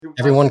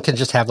Everyone can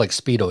just have like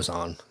Speedos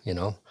on,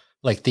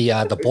 like the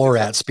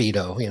Borat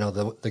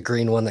Speedo, the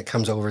green one that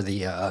comes over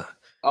the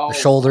Oh,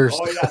 shoulders.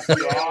 Oh yes,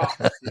 yeah.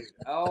 oh, dude.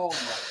 Oh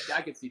my!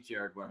 I could see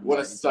Jared wearing What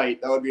a that.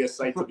 sight! That would be a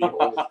sight to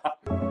behold.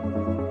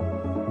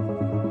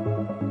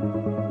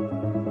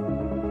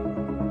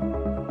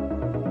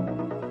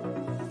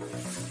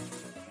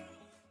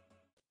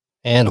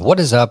 And what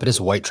is up? It is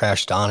White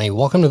Trash Donnie.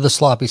 Welcome to the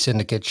Sloppy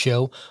Syndicate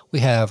Show. We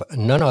have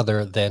none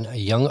other than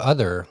Young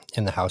Other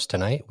in the house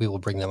tonight. We will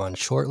bring them on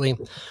shortly.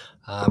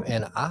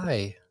 And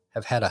I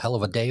have had a hell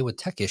of a day with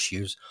tech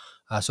issues.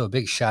 So a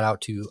big shout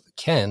out to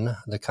Ken,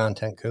 the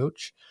content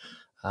coach,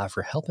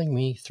 for helping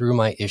me through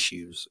my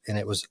issues. And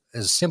it was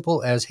as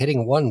simple as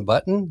hitting one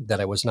button that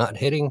I was not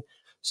hitting.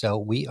 So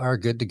we are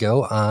good to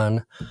go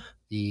on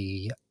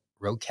the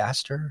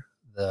Rodecaster,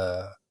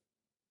 the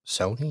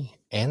Sony,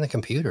 and the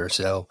computer.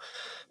 So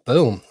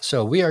boom.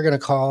 So we are going to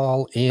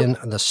call in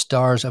the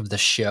stars of the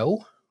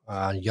show,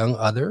 Young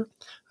Other.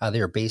 They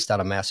are based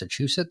out of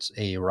Massachusetts,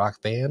 a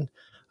rock band.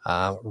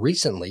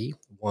 Recently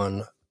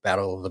won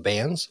Battle of the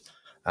Bands.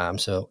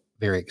 So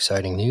very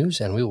exciting news,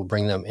 and we will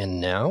bring them in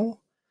now.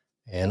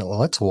 And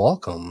let's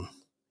welcome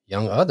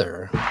Young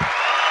Other.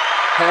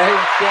 Hey,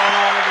 what's going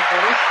on,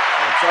 everybody?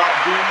 What's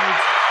up,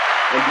 dudes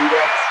and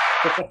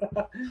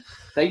dudettes?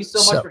 Thank you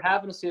so much for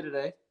having us here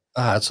today.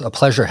 It's a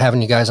pleasure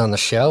having you guys on the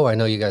show. I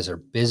know you guys are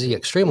busy,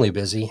 extremely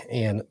busy,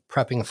 and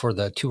prepping for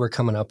the tour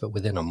coming up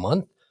within a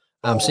month.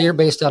 So you're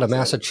based out of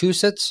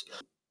Massachusetts.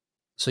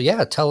 So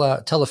yeah, tell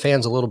the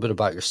fans a little bit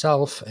about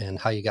yourself and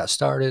how you got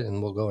started,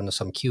 and we'll go into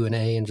some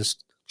Q&A and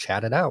just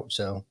chat it out.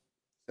 So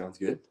sounds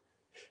good.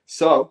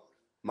 So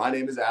my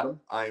name is Adam.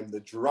 I am the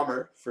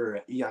drummer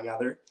for Young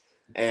Other,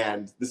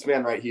 and this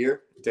man right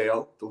here,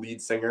 Dale, the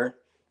lead singer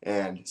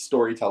and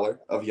storyteller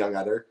of Young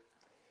Other,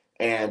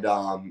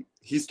 and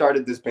he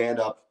started this band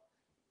up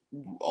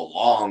a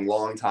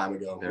long time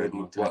ago. Maybe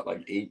what,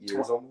 like 8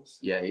 years almost?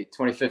 Yeah,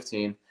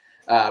 2015.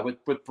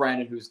 With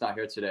Brandon, who's not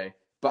here today.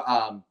 But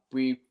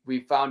we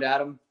found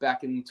Adam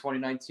back in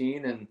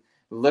 2019, and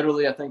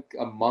literally I think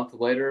a month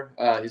later,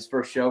 his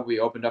first show, we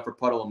opened up for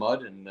Puddle of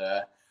Mud, and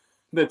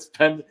it's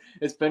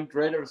been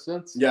great ever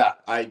since. Yeah,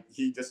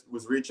 he just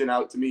was reaching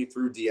out to me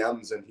through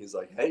DMs, and he's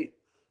like, "Hey,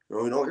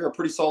 you're a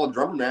pretty solid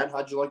drummer, man.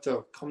 How'd you like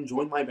to come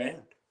join my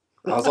band?"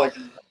 And I was like,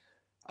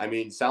 I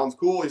mean, sounds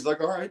cool. He's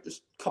like, all right,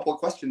 just a couple of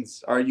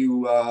questions. Are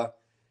you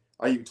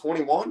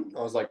 21?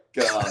 I was like,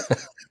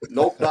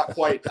 nope, not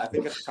quite. I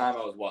think at the time I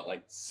was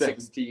like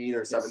 16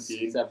 or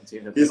 17.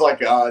 17. He's like,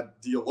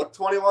 do you look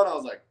 21? I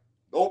was like,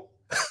 nope.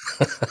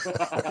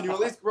 Can you at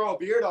least grow a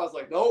beard? I was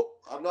like,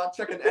 nope, I'm not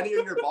checking any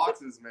of your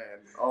boxes, man.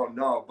 Oh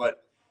no,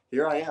 but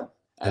here I am.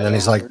 And then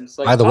he's like,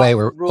 by the way,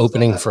 we're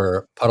opening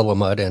for Puddle of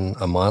Mud in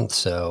a month,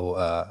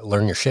 so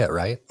learn your shit,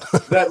 right?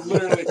 That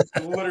literally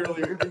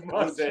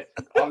was it.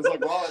 I was like,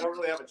 well, I don't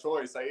really have a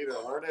choice. I either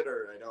learn it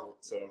or I don't.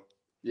 So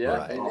yeah,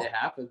 right. It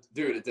happened.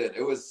 Dude, it did.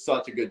 It was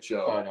such a good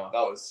show. Oh, no.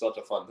 That was such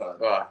a fun time.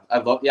 I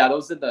love. Yeah, that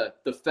was in the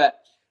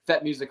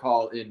FET Music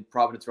Hall in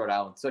Providence, Rhode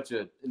Island. Such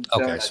a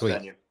nice sweet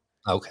venue.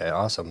 Okay,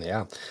 awesome.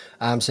 Yeah.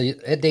 So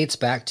it dates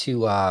back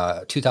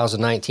to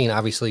 2019.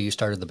 Obviously, you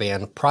started the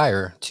band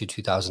prior to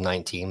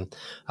 2019.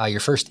 Your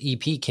first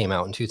EP came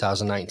out in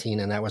 2019,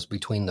 and that was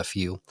Between the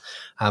Few.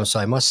 So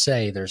I must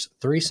say there's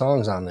 3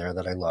 songs on there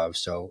that I love.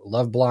 So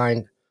Love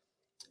Blind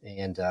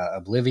and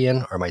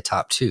Oblivion are my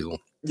top 2.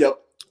 Yep.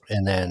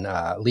 And then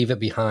Leave It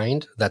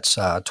Behind, that's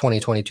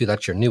 2022.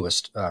 That's your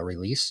newest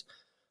release.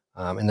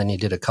 And then you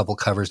did a couple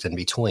covers in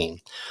between.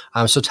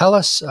 So tell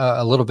us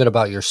a little bit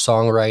about your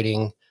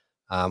songwriting.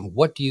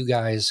 What do you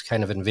guys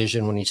kind of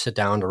envision when you sit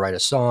down to write a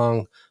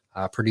song,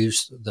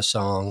 produce the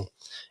song,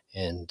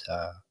 and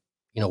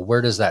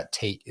where does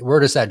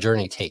that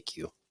journey take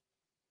you?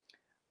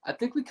 I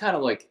think we kind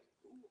of like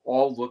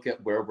all look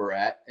at where we're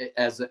at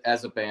as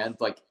a band.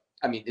 Like,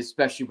 I mean,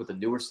 especially with the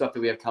newer stuff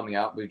that we have coming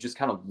out, we just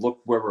kind of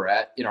look where we're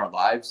at in our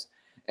lives,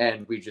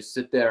 and we just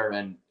sit there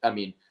and, I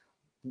mean,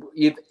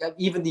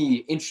 even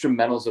the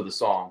instrumentals of the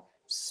song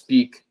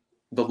speak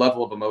the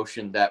level of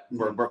emotion that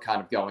we're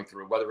kind of going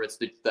through, whether it's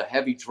the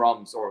heavy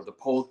drums or the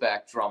pulled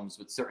back drums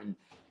with certain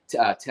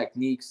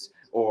techniques,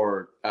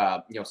 or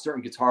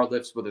certain guitar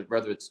lifts,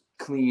 whether it's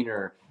clean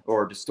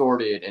or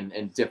distorted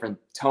and different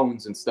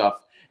tones and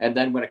stuff. And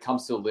then when it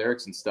comes to the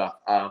lyrics and stuff,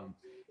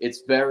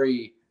 it's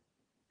very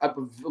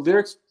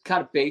lyrics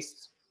kind of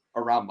based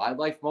around my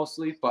life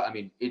mostly, but I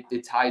mean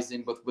it ties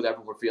in with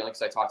whatever we're feeling,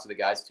 because I talk to the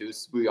guys too,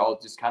 so we all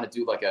just kind of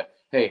do like a,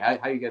 hey,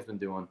 how you guys been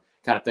doing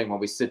kind of thing when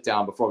we sit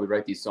down before we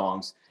write these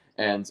songs.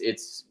 And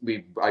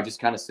I just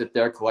kind of sit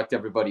there, collect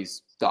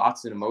everybody's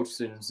thoughts and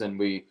emotions, and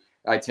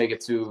I take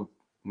it to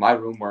my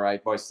room where I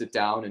always sit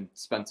down and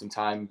spend some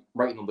time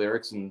writing the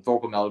lyrics and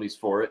vocal melodies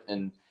for it,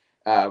 and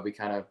we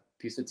kind of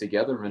piece it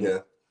together,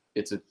 and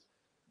it's a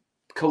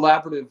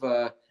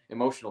collaborative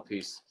emotional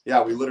piece.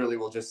 Yeah, we literally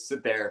will just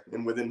sit there,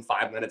 and within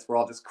 5 minutes we're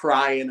all just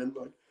crying and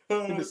like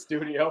in the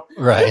studio.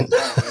 Right.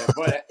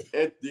 But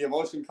the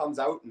emotion comes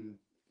out, and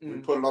we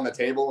put it on the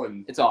table,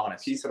 and it's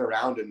honest. Piece it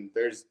around, and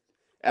there's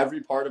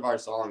every part of our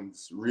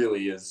songs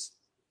really is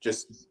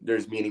just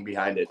there's meaning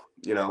behind it,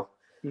 you know.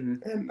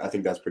 Mhm. And I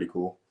think that's pretty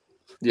cool.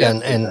 Yeah,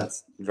 and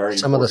That's very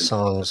some of the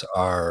important. songs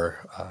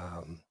are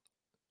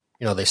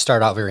they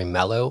start out very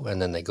mellow,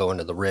 and then they go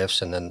into the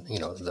riffs, and then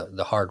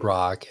the hard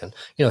rock, and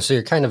so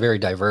you're kind of very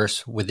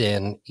diverse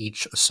within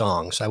each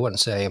song. So I wouldn't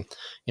say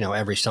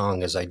every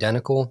song is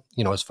identical,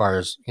 as far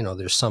as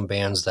there's some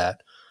bands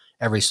that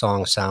every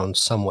song sounds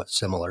somewhat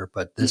similar,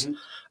 but this Mhm.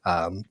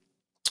 um,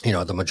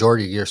 the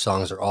majority of your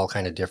songs are all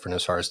kind of different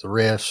as far as the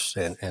riffs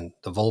and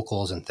the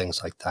vocals and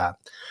things like that.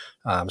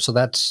 So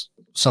that's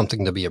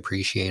something to be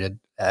appreciated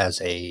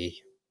as a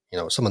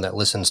someone that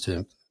listens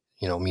to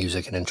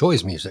music and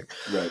enjoys music.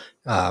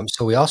 Right.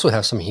 So we also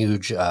have some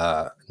huge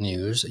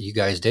news. You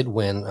guys did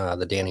win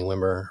the Danny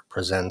Wimmer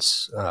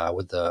Presents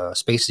with the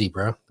Space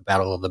Zebra, the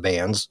Battle of the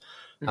Bands.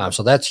 Mhm.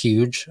 So that's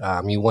huge.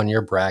 You won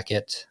your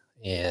bracket,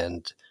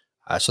 and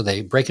so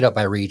they break it up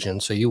by region.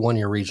 So you won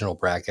your regional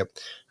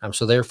bracket.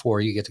 So therefore,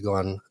 you get to go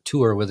on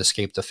tour with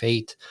Escape the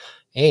Fate,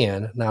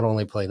 and not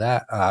only play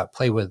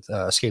with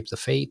Escape the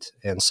Fate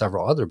and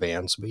several other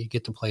bands, but you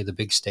get to play the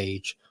big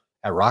stage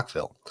at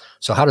Rockville.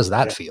 So how does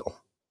that Yeah. feel?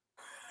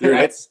 Dude,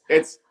 it's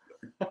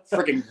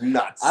freaking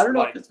nuts. I don't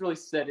know Like, if it's really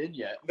set in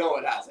yet. no,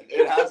 it hasn't.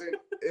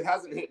 It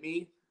hasn't hit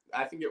me.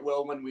 I think it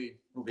will when we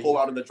pull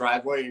out of the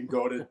driveway and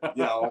go to,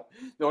 North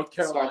start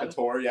Carolina. the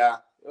tour. Yeah.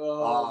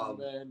 Oh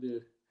man,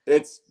 dude.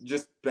 It's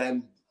just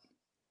been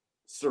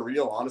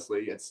surreal,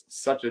 honestly. It's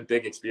such a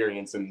big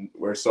experience, and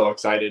we're so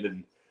excited.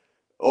 And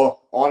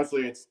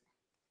honestly, it's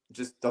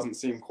just doesn't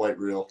seem quite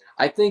real.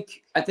 I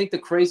think the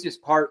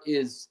craziest part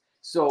is,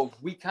 so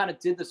we kind of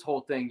did this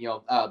whole thing,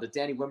 the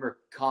Danny Wimmer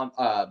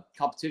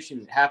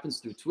competition happens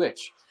through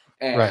Twitch.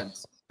 And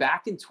Right.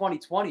 back in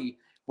 2020,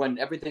 when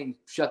everything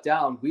shut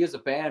down, we as a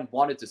band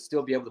wanted to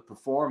still be able to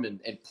perform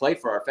and play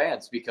for our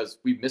fans because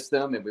we miss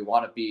them and we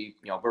want to be,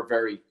 we're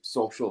very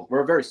social.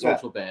 We're a very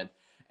social band.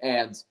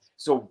 And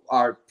so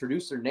our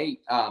producer,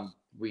 Nate,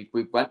 we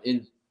went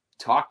and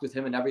talked with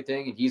him and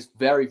everything, and he's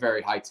very,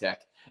 very high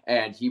tech.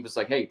 And he was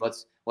like, hey,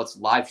 let's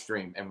live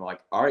stream. And we're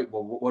like, all right,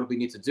 well, what do we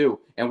need to do?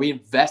 And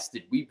we've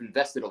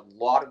invested a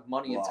lot of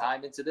money and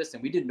time into this,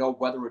 and we didn't know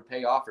whether it would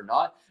pay off or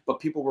not, but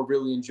people were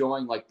really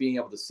enjoying like being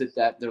able to sit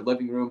in their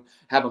living room,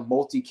 have a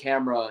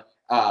multi-camera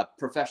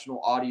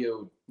professional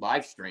audio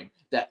live stream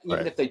that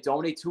even if they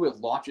donate to it,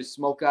 launches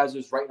smoke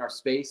geysers right in our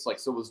space. Like,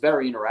 so it was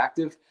very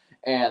interactive.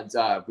 And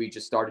we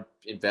just started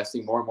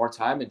investing more and more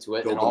time into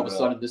it. And all of a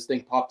sudden this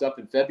thing popped up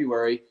in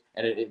February,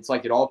 and it's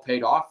like it all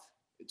paid off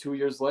 2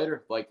 years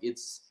later. Like,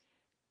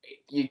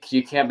 you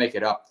can't make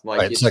it up.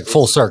 Like, it's like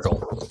full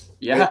circle.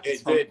 Yeah,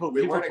 it did.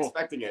 We weren't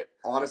expecting it.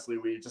 Honestly,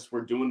 we just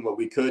were doing what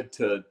we could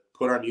to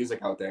put our music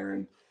out there,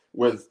 and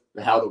with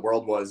how the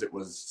world was, it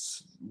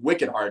was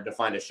wicked hard to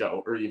find a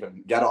show or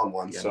even get on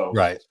one. Yeah. So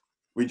Right.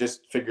 we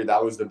just figured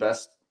that was the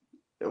best.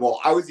 Well,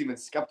 I was even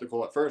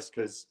skeptical at first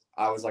because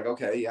I was like,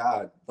 okay,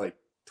 yeah, like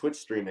Twitch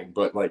streaming,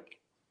 but like,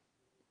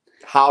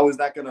 how is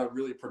that going to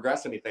really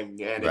progress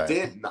anything? And it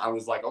did. And I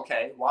was like,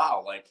 okay,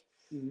 wow, like,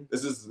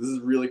 this is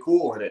really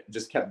cool. And it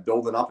just kept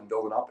building up,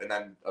 and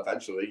then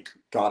eventually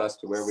got us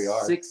to where we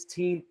are.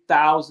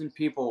 16,000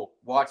 people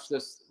watched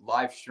this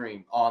live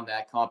stream on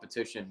that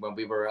competition when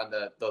we were on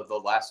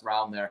the last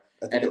round there.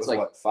 I think it was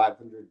like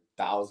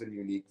 500,000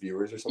 unique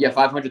viewers or something. Yeah,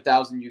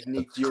 500,000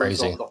 unique That's viewers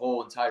crazy. over the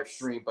whole entire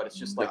stream. But it's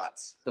just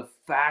nuts. like the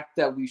fact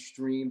that we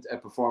streamed a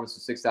performance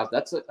of 6,000.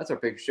 That's our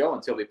big show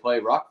until we play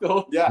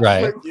Rockville. Yeah,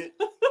 right.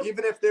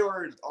 Even if they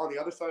were on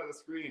the other side of the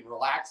screen,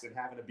 relaxing,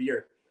 having a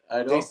beer,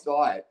 I know. they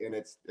saw it, and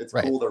it's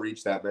Right. cool to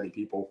reach that many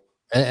people.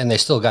 And they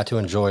still got to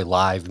enjoy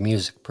live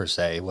music per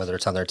se, whether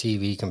it's on their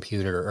TV,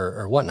 computer,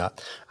 or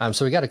whatnot.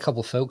 So we got a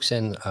couple folks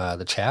in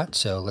the chat.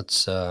 So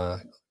let's go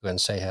ahead and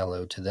say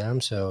hello to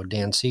them. So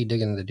Dan C.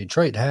 digging the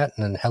Detroit hat,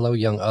 and then hello,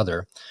 young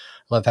other.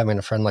 Love having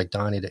a friend like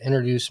Donnie to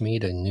introduce me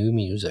to new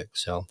music.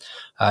 So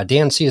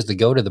Dan C. is the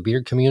go to the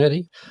beard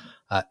community.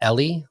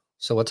 Ellie.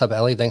 So what's up,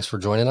 Ellie? Thanks for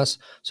joining us.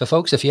 So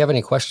folks, if you have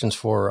any questions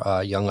for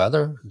young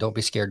other, don't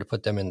be scared to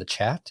put them in the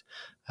chat.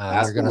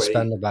 We're going to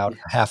spend about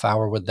a half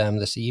hour with them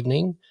this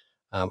evening.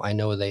 I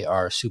know they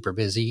are super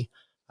busy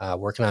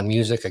working on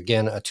music.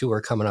 Again, a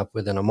tour coming up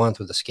within a month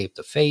with Escape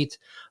the Fate.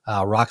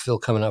 Rockville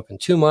coming up in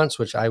 2 months,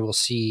 which I will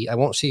see. I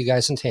won't see you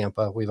guys in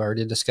Tampa. We've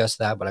already discussed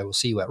that, but I will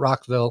see you at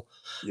Rockville.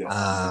 Yes.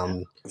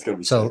 It's gonna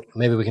be So sick.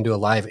 maybe we can do a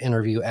live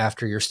interview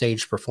after your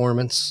stage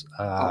performance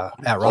at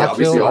yeah, Rockville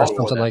we or see all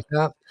something that. like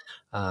that.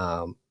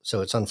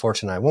 So it's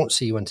unfortunate I won't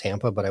see you in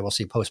Tampa, but I will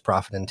see Post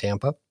Profit in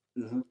Tampa.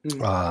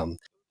 Mhm.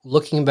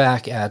 Looking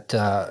back at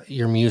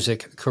your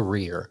music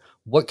career,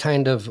 what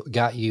kind of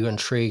got you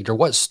intrigued, or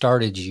what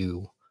started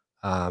you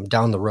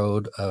down the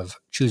road of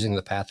choosing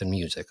the path in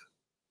music?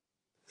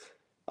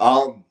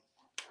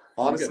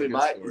 Honestly, You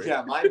got a good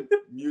story. my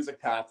music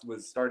path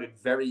was started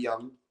very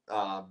young.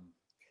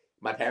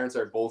 My parents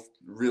are both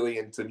really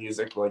into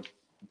music, like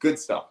good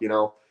stuff,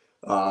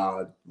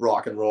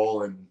 rock and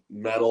roll and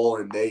metal,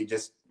 and they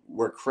just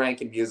were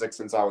cranking music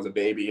since I was a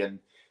baby. And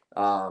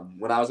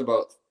when I was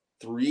about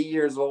 3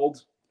 years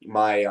old,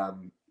 my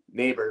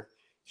neighbor,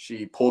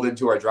 she pulled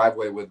into our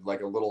driveway with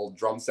like a little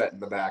drum set in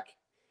the back,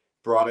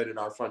 brought it in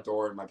our front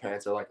door, and my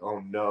parents are like, "Oh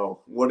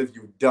no, what have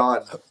you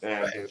done?"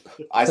 And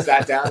I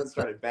sat down and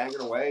started banging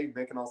away,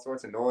 making all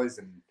sorts of noise,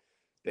 and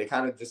they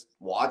kind of just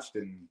watched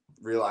and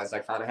realized I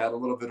kind of had a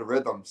little bit of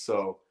rhythm.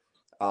 So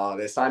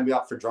they signed me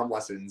up for drum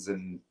lessons,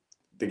 and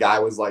the guy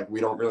was like, "We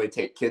don't really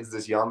take kids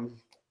this young.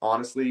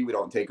 Honestly, we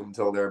don't take them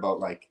until they're about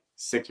like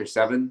 6 or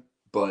 7.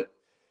 But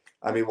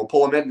I mean, we'll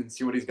pull him in and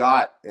see what he's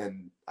got."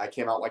 And I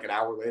came out like an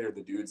hour later.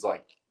 The dude's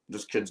like,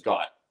 This kid's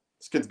got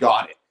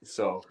it."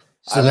 So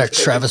So that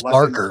Travis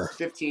Barker.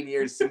 15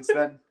 years since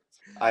then.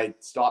 I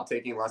stopped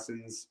taking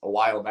lessons a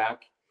while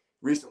back.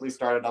 Recently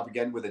started up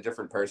again with a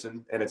different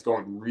person, and it's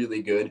going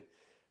really good.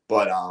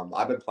 But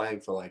I've been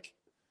playing for like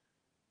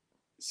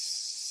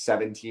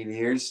 17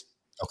 years.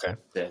 Okay.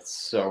 That's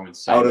so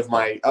insane. Out of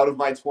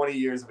my 20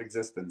 years of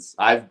existence,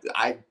 I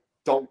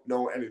don't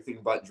know anything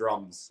but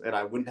drums, and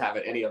I wouldn't have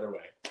it any other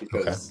way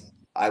because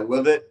I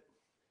live it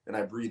and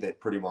I breathe it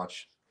pretty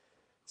much.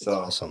 So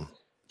Awesome.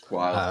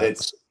 Wow.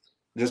 It's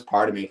just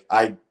part of me.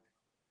 I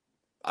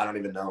don't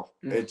even know.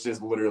 It's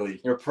just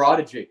literally. You're a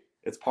prodigy.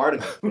 It's part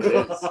of me.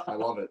 It is. I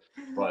love it.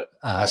 But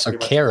so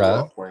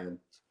Kara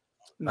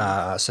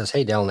says,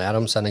 "Hey, Dale and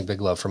Adam, sending big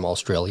love from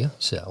Australia."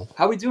 So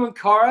how we doing,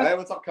 Kara? Hey,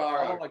 what's up,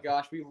 Kara? Oh my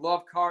gosh, we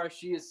love Kara.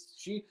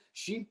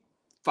 She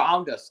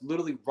found us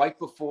literally right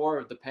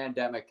before the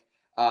pandemic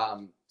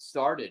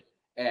started,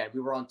 and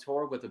we were on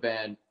tour with a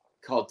band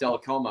called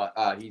Delacoma.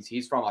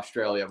 He's from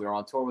Australia. We were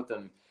on tour with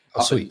them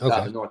up in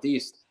the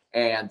Northeast,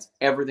 and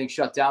everything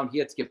shut down. He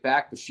had to get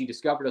back, but she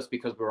discovered us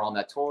because we were on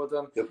that tour with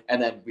them. Yep.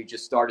 And then we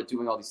just started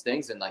doing all these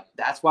things, and like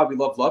that's why we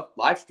love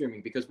live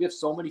streaming, because we have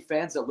so many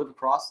fans that live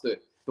across the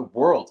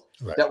world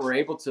that we're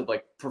able to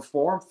like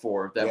perform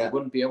for that we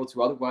wouldn't be able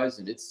to otherwise,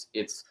 and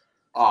it's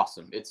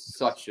awesome. It's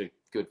such a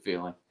good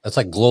feeling. That's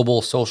like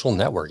global social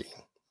networking.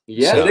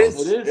 Yeah, so, it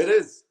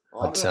is.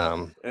 But,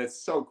 and it's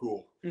so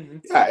cool. Mm-hmm.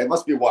 Yeah, it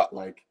must be what,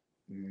 like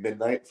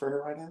midnight for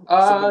her right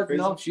now?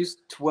 No, she's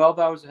 12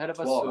 hours ahead of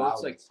us, so hours.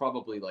 it's like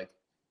probably like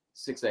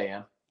 6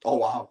 a.m. Oh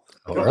wow,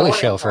 early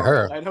show for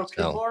her. I know.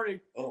 Good morning.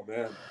 Oh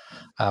man.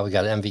 We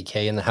got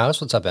MVK in the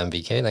house. What's up,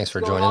 MVK? Thanks for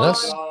joining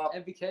us.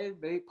 MVK,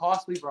 maybe,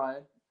 possibly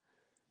Brian.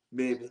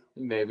 Maybe.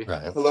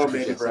 Right. Hello,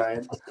 maybe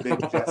Brian.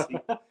 Maybe Jesse.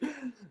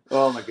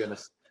 Oh my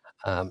goodness.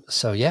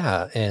 So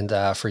yeah,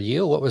 and for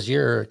you, what was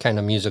your kind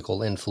of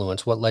musical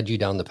influence? What led you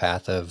down the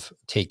path of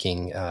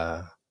taking,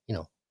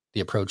 the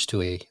approach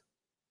to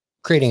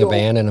creating a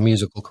band and a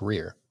musical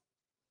career?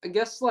 I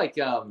guess like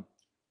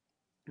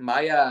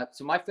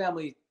my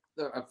family,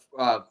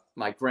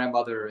 my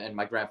grandmother and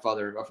my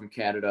grandfather are from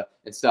Canada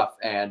and stuff,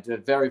 and a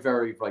very,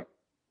 very like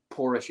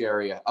poorish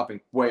area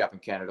way up in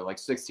Canada, like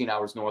 16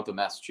 hours north of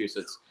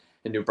Massachusetts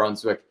in New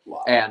Brunswick.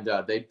 Wow. And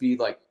they'd be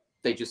like,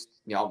 they just,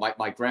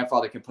 my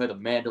grandfather can play the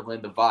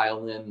mandolin, the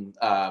violin,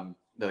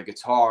 the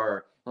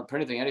guitar,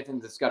 anything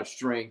that's got a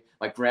string.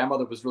 My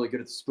grandmother was really good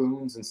at the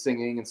spoons and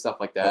singing and stuff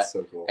like that. That's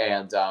so cool.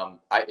 And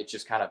it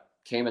just kind of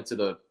came into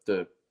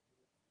the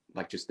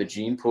just the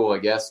gene pool, I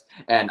guess.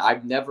 And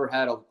I've never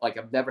had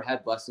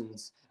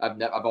lessons.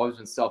 I've always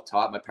been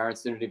self-taught. My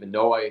parents didn't even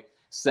know I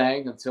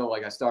sang until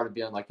like I started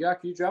being like, yeah,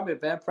 can you drive me a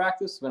band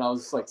practice when I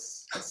was like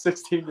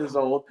 16 years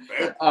old.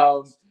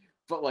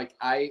 But like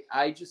I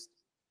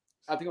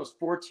think I was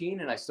 14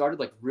 and I started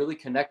like really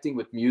connecting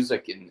with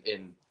music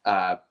in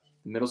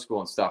middle school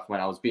and stuff when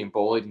I was being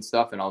bullied and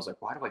stuff. And I was like,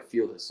 why do I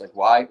feel this? Like,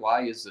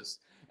 why is this?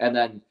 And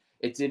then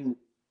it didn't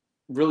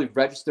really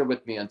register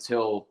with me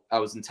until I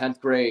was in 10th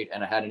grade,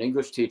 and I had an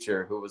English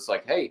teacher who was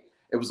like, hey,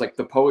 it was like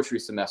the poetry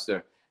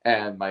semester.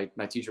 And my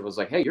teacher was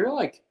like, hey, you're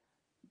like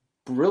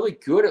really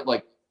good at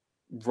like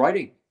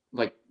writing,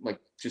 like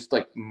just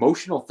like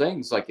emotional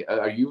things. Like,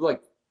 are you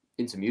like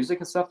into music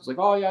and stuff? I was like,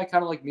 oh yeah, I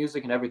kind of like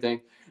music and everything.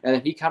 And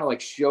then he kind of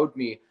like showed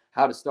me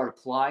how to start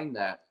applying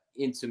that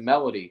into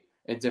melody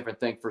and different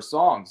thing for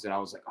songs. And I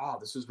was like, oh,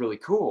 this is really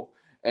cool.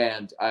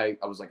 And I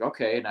was like,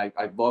 okay. And I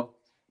loved,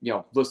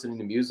 listening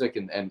to music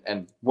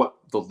and what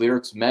the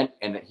lyrics meant.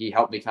 And he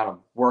helped me kind of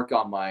work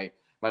on my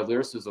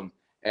lyricism.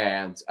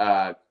 And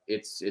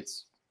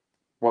it's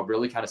what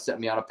really kind of set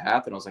me on a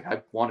path. And I was like,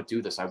 I want to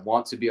do this. I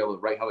want to be able to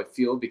write how I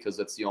feel, because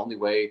that's the only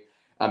way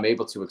I'm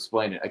able to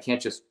explain it. I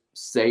can't just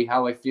say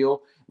how I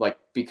feel, like,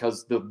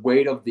 because the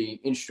weight of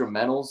the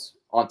instrumentals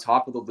on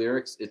top of the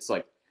lyrics,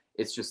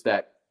 it's just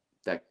that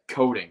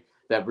coding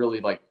that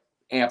really like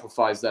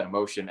amplifies that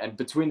emotion. And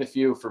Between the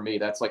Few, for me,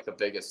 that's like the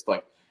biggest,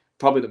 like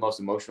probably the most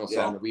emotional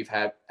song that we've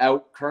had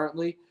out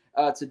currently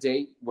to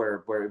date,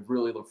 where it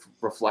really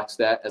reflects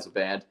that as a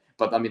band.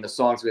 But I mean, the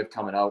songs we have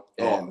coming out,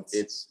 and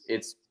it's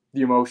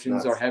the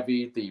emotions are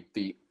heavy.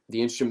 The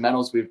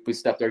instrumentals, we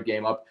stepped our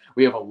game up.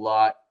 We have a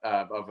lot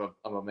of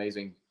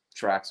amazing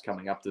tracks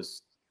coming up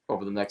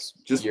over the next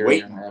year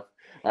and a half.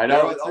 I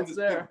know, it's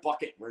there.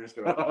 Bucket. We're just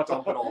gonna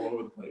dump it all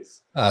over the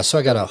place. So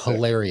I got a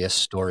hilarious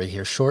story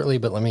here shortly,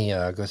 but let me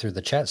go through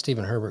the chat.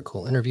 Stephen Herbert,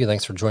 cool interview.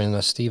 Thanks for joining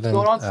us, Stephen.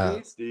 What's going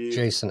on, Steve?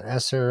 Jason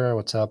Esser,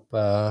 what's up?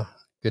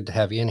 Good to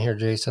have you in here,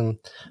 Jason.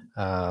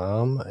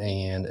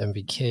 And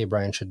MVK,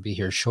 Brian should be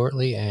here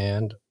shortly.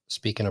 And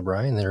Speaking of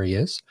Brian, there he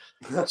is.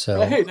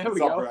 So Hey, there we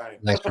What's up, go. Brian?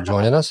 thanks for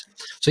joining us.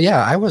 So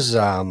yeah, I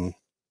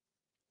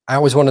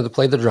always wanted to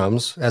play the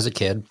drums as a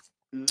kid.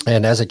 Mhm.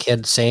 And as a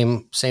kid,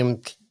 same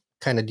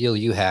kind of deal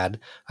you had.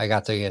 I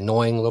got the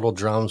annoying little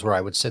drums where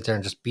I would sit there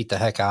and just beat the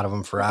heck out of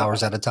them for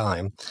hours at a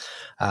time.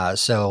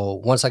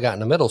 So once I got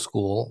into middle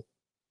school,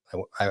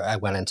 I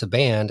went into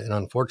band, and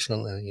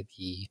unfortunately,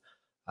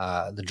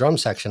 the drum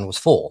section was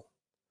full,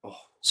 Oh,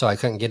 so I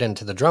couldn't get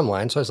into the drum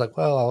line. So I was like,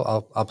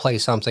 well, I'll play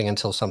something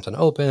until something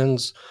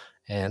opens,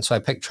 and so I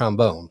picked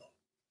trombone.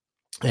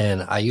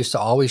 And I used to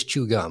always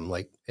chew gum,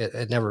 like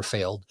it never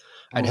failed.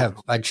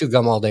 I'd chew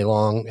gum all day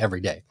long,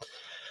 every day.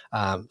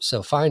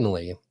 So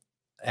finally,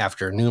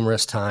 after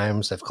numerous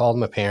times, they've called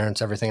my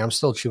parents, everything, I'm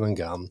still chewing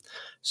gum.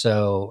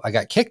 So I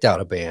got kicked out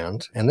of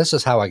band, and this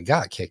is how I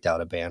got kicked out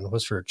of band,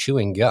 was for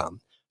chewing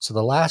gum. So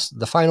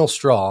the final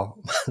straw,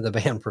 the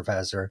band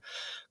professor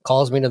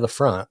calls me to the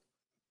front,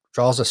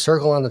 draws a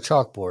circle on the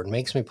chalkboard,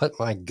 makes me put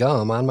my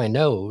gum on my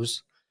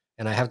nose,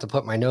 and I have to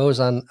put my nose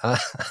on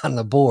on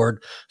the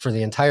board for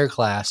the entire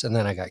class, and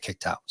then I got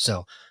kicked out.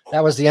 So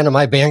that was the end of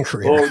my band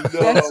career. oh That's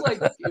no.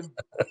 like,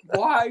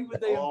 why would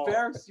they Oh.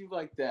 embarrass you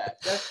like that?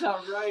 That's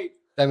not right.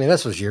 I mean,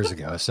 this was years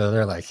ago, so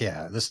they're like,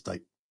 yeah, this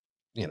like,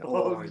 you know.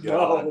 Oh my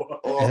god. no.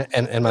 Oh,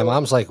 And my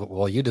mom's like,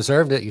 well, you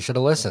deserved it. You should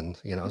have listened,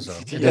 you know. So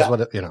it is Yeah.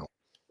 what it, you know.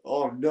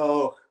 oh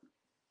no.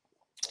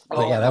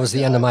 But yeah, that was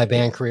the end of my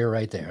band career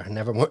right there.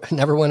 Never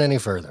went any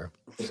further.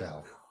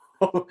 So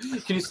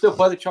Can you still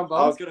play the I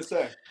trombone? was gonna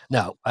say.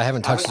 no, I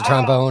haven't touched the Ah,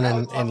 trombone that in,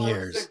 was my in number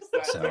years. 6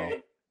 that So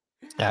day.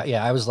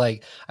 yeah, I was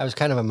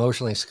kind of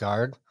emotionally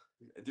scarred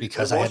Dude,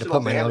 because I had to emotional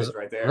put my damage nose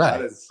right there. right,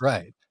 That is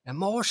right.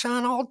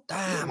 Emotional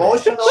damage.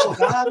 emotional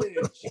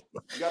damage.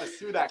 You gotta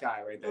sue that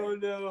guy right there. Oh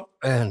no.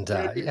 And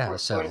Maybe yeah, put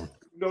so my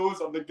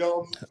nose on the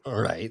gum.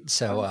 right.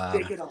 So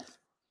Take it off.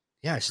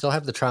 yeah, I still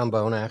have the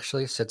trombone.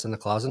 Actually, sits in the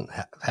closet.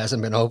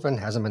 Hasn't been opened.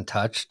 Hasn't been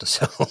touched.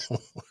 So,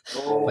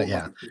 Oh, but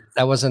yeah,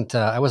 I wasn't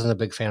a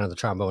big fan of the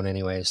trombone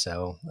anyway.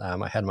 So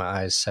I had my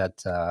eyes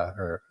set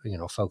or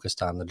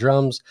focused on the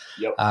drums.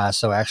 Yep.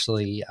 So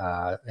actually,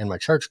 in my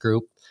church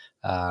group,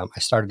 I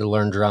started to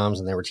learn drums,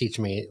 and they were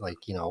teaching me like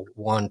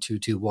 1 2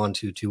 2 1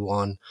 2 2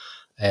 1,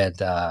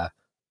 and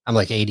I'm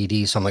like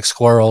ADD, so I'm like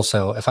squirrel.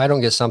 So if I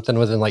don't get something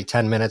within like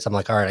 10 minutes, I'm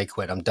like, all right, I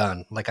quit. I'm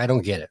done. Like I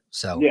don't get it.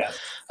 So Yeah.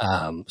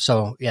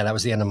 so yeah, that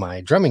was the end of my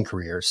drumming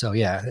career. So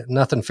yeah,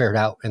 nothing fared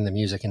out in the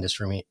music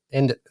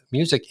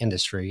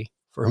industry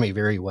for me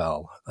very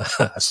well.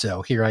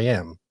 So here I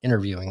am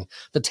interviewing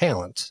the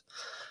talent.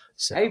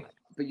 So Hey,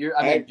 but you're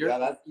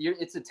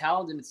it's a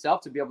talent in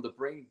itself to be able to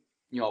bring,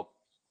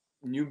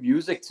 new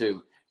music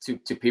to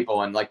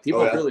people, and like people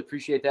Oh, yeah. really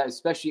appreciate that,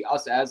 especially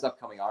us as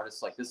upcoming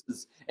artists. Like this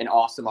is an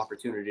awesome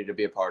opportunity to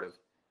be a part of.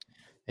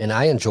 and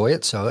I enjoy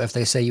it. So if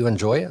they say you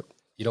enjoy it,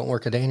 you don't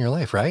work a day in your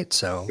life, right?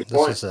 So Good this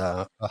point. is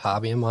a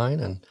hobby of mine,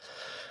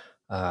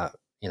 and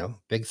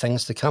big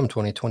things to come.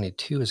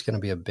 2022 is going to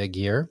be a big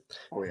year.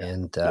 Oh yeah.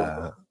 And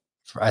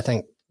I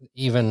think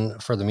even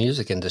for the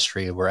music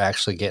industry, we're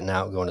actually getting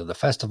out, going to the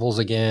festivals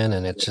again,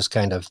 and it's just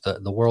kind of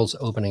the world's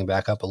opening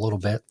back up a little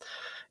bit.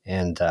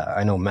 And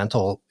I know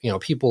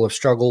people have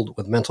struggled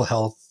with mental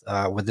health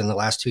within the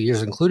last 2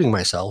 years, including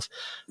myself.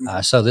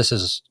 So this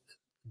is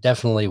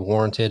definitely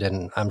warranted,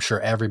 and I'm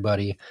sure I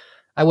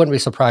wouldn't be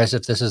surprised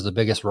if this is the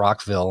biggest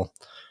Rockville.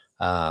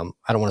 I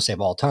don't want to say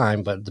of all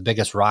time, but the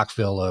biggest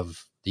Rockville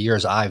of the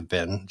years I've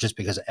been, just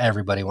because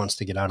everybody wants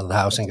to get out of the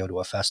house and go to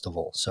a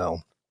festival. So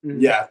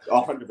Yeah,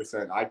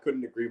 100%. I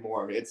couldn't agree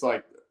more. It's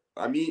like,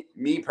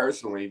 me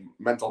personally,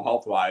 mental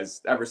health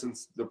wise, ever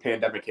since the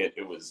pandemic hit,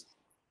 it was,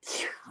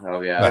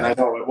 Oh yeah. and I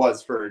know it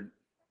was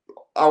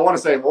I want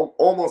to say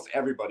almost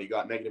everybody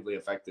got negatively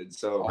affected.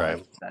 So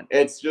Right. 100%.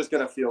 it's just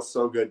gonna feel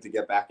so good to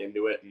get back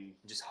into it, and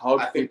Just hug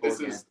I think people this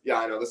again.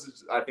 is this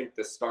is I think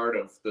the start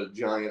of the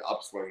giant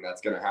upswing that's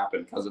gonna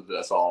happen because of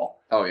this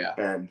all, Oh yeah.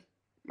 and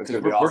it's Because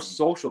gonna be we're awesome.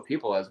 social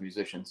people as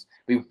musicians.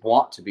 We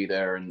want to be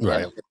there and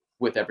Right.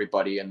 with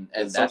everybody, and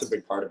It's that's such a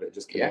big part of it,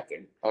 just Yeah.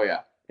 connecting. Oh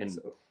yeah, and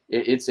So,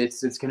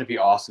 it's going to be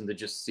awesome to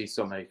just see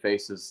so many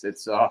faces.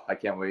 I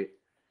can't wait.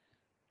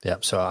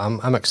 Yep. So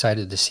I'm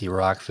excited to see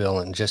Rockville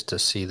and just to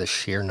see the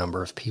sheer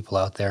number of people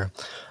out there.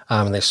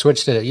 And they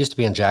switched it. It used to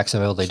be in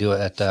Jacksonville. They do it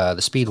at the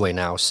Speedway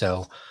now.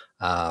 So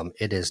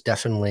it is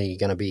definitely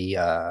going to be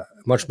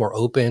much more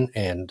open,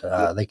 and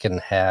they can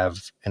have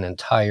an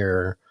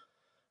entire.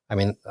 I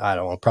mean, I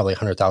don't know, probably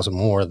 100,000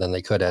 more than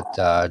they could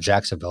at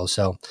Jacksonville.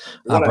 So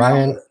what a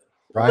Brian number.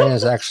 Brian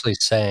is actually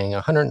saying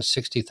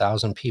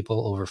 160,000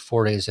 people over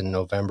 4 days in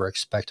November.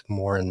 Expect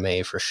more in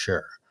May for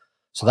sure.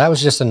 So that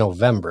was just in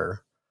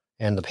November,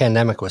 and the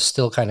pandemic was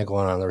still kind of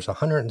going on. There was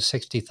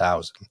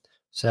 160,000.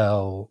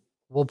 So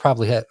we'll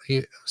probably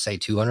say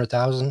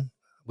 200,000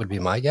 would be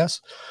my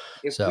guess.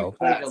 If So we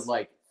played to That's-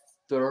 like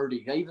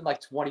 30, even like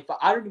 25,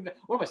 I don't even.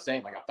 What am I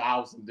saying? Like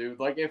 1,000,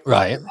 dude. Like if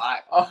right.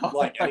 Oh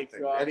Like my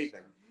anything, gosh.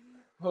 anything.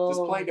 Oh,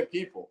 Just playing to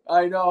people.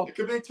 I know. It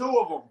could be 2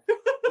 of them.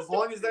 as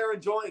long as they're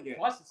enjoying it.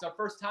 Plus, it's our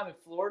first time in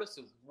Florida,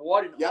 so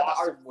what an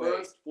awesome our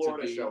first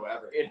Florida show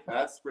ever.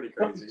 That's pretty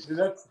crazy.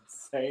 That's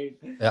insane.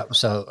 Yeah,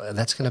 so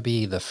that's going to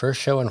be the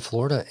first show in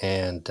Florida,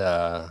 and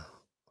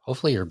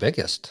hopefully your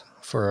biggest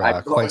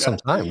for quite some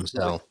time.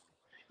 So,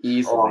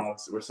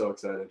 we're so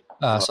excited.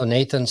 So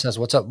Nathan says,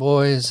 "What's up,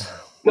 boys?"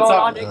 What's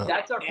up, Nick?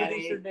 That's our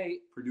producer,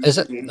 Nate. Is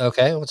it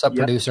okay? What's up,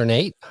 producer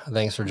Nate?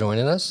 Thanks for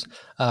joining us.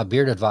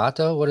 Bearded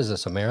Vato, what is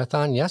this? A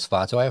marathon? Yes,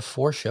 Vato. I have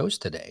 4 shows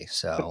today,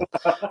 so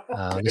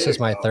this is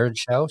my 3rd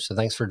show. So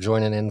thanks for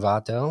joining in,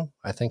 Vato.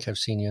 I think I've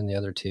seen you in the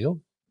other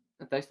 2.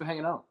 Thanks for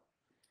hanging out.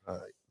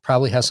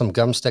 Probably has some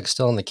gum sticks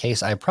still in the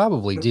case. I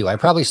probably do. I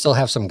probably still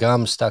have some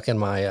gum stuck in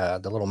my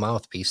the little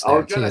mouthpiece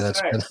there too. That's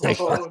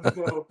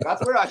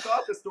where I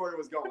thought the story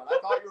was going. I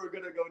thought you were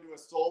gonna go do a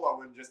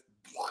solo and just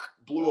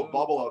blew a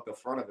bubble out the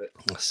front of it.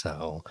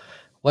 So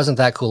wasn't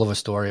that cool of a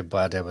story,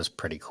 but it was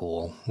pretty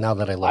cool. Now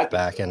that I look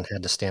back and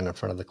had to stand in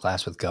front of the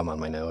class with gum on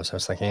my nose, I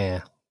was like,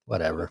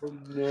 whatever.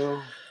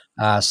 No.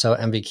 So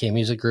MVK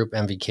Music Group,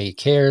 MVK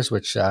Cares,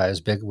 which is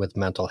big with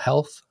mental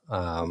health.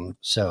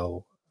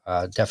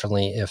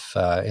 Definitely, if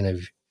any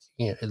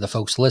of the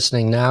folks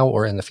listening now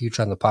or in the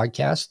future on the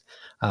podcast,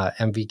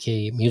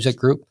 MVK Music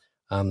Group,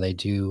 they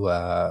do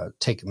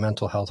take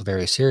mental health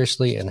very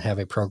seriously and have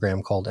a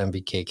program called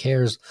MVK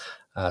Cares.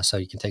 So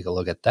you can take a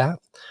look at that.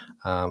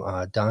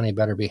 Donnie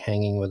better be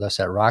hanging with us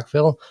at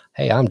Rockville.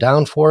 Hey, I'm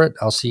down for it.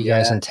 I'll see you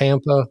guys in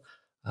Tampa.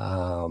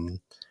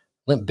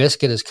 Limp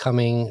Bizkit is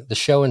coming. The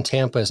show in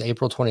Tampa is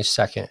April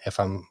 22nd,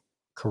 if I'm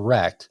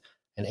correct,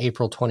 and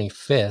April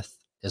 25th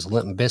is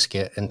Limp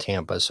Bizkit in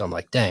Tampa. So I'm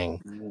like,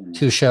 dang,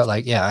 2 shows.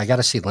 Like, I got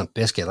to see Limp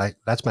Bizkit. Like,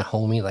 that's my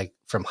homie, like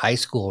from high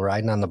school,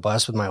 riding on the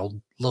bus with my old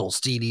little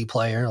CD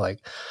player, like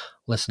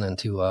listening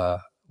to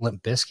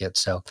Limp Bizkit.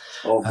 So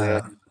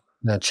I'm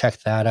gonna check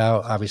that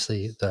out.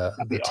 Obviously,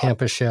 the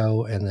Tampa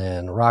show, and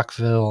then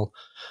Rockville.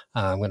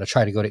 I'm going to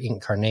try to go to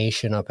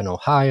Incarnation up in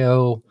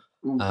Ohio.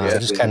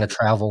 Just kind of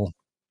travel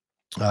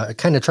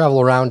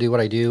around, do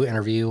what I do,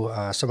 interview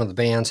some of the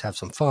bands, have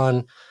some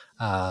fun.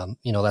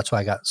 That's why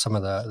I got some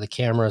of the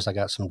cameras. I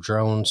got some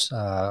drones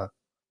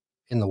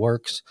in the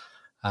works.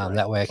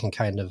 That way I can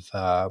kind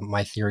of,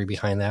 my theory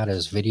behind that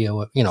is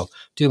video,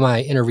 do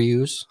my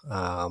interviews,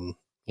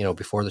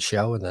 before the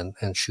show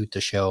and shoot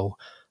the show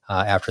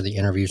after the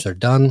interviews are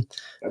done.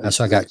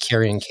 So I got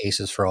carrying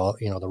cases for all,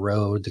 the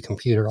road, the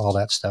computer, all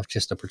that stuff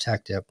just to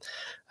protect it.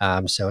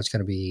 So it's going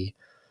to be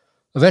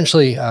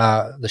eventually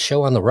the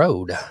show on the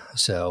road.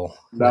 So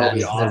that'll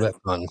be a little bit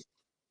fun.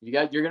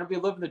 You're going to be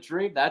living the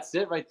dream. That's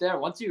it right there.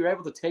 Once you're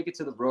able to take it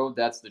to the road,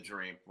 that's the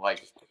dream.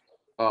 Like,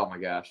 oh my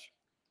gosh.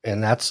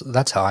 And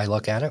that's how I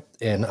look at it.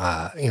 And,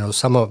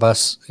 some of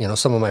us,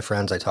 some of my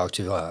friends I talk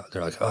to,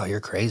 they're like, oh, you're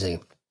crazy.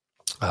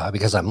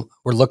 Because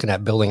we're looking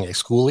at building a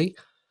schoolie.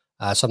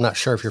 So I'm not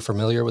sure if you're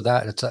familiar with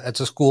that. It's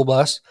a school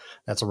bus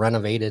that's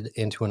renovated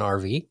into an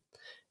RV.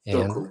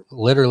 And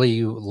literally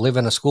you live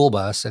in a school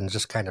bus and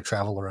just kind of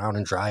travel around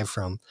and drive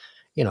from,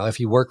 if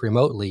you work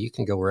remotely, you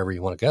can go wherever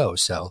you want to go.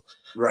 So,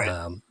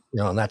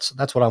 and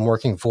that's what I'm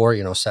working for,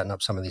 setting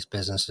up some of these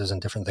businesses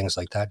and different things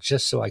like that,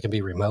 just so I can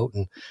be remote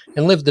and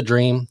live the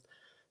dream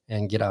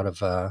and get out of,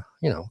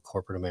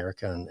 corporate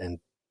America and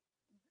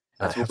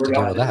not have to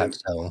deal with that.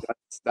 So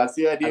that's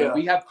the idea. I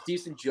mean, we have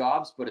decent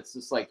jobs, but it's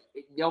just like,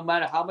 no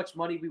matter how much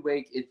money we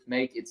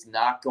make, it's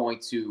not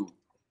going to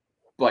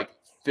like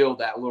fill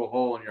that little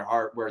hole in your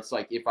heart where it's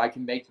like, if I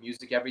can make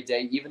music every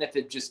day, even if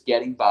it's just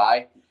getting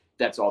by,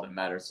 that's all that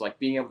matters. Like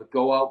being able to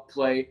go out,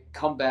 play,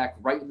 come back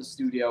right in the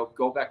studio,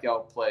 go back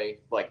out, play.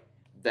 Like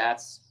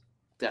that's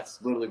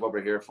literally what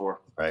we're here for.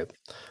 Right.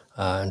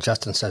 And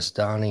Justin says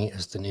Donnie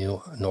is the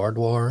new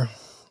Nordwar.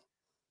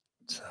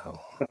 So.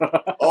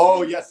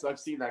 Oh yes, I've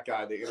seen that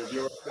guy. The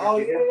interviewer. Oh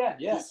yeah.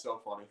 He's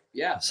so funny.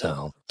 Yeah.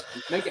 So.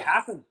 Make it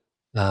happen.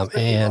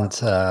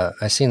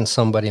 I seen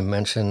somebody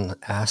mention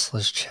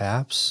assless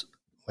chaps.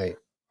 Wait.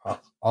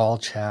 All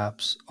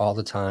chaps all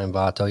the time,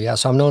 Vato. Yeah,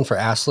 so I'm known for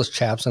assless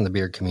chaps in the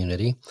beard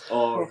community.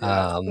 Oh,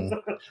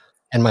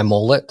 and my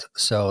mullet.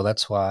 So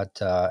that's what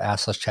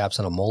assless chaps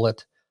and a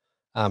mullet.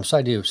 So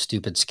I do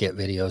stupid skit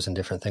videos and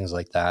different things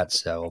like that.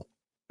 So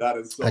that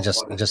is so I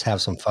just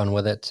have some fun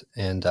with it.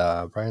 And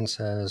Brian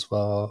says,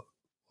 well,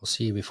 we'll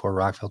see you before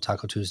Rockville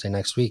Taco Tuesday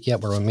next week. Yeah,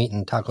 we're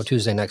meeting Taco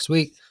Tuesday next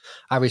week,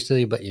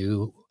 obviously, but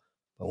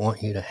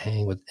want you to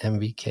hang with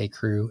MVK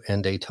crew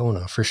and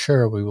Daytona for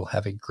sure. We will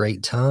have a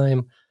great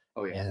time.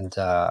 Oh, yeah. And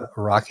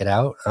rock it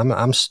out.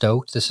 I'm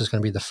stoked. This is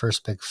going to be the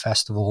first big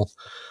festival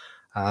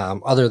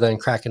other than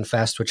Kraken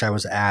Fest, which I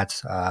was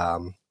at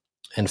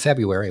in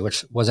February,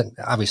 which wasn't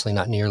obviously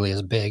not nearly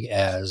as big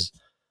as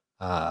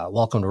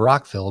Welcome to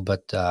Rockville,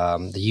 but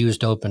the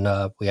Used opened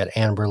up. We had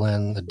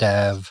Anberlin, the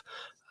Dev,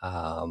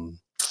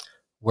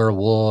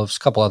 Werewolves, a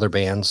couple other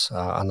bands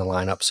on the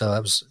lineup. So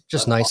it was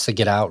just nice to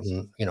get out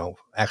and,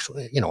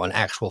 actually, an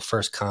actual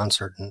first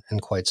concert in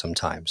quite some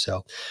time.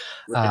 So,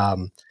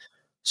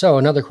 so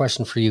another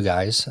question for you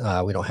guys.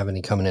 We don't have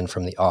any coming in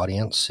from the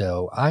audience,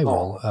 so I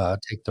will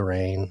take the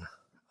reign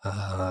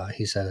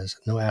He says,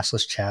 no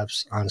assless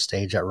chaps on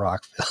stage at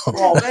Rockville.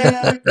 Oh man,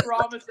 I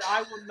promise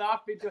I will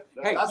not be doing.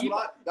 Hey, That's he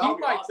not- that might would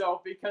be awesome.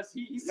 though because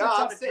he sits Yeah,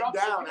 on I'm a sitting drum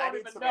set. down. You I don't need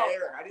even some know.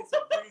 air. I need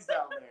some breeze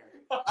down there.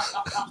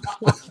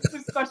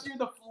 Especially in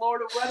the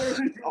Florida weather.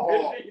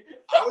 Oh,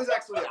 I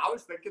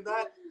was thinking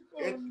that.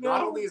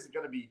 Not only is it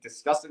going to be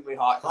disgustingly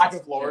hot I in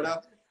don't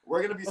Florida,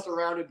 we're going to be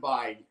surrounded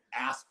by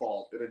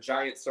asphalt in a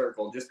giant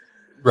circle, just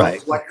Right.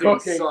 reflecting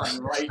Okay.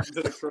 sun right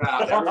into the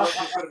crowd. Everyone's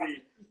just going to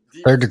be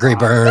deep 3rd-degree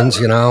burns,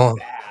 you know.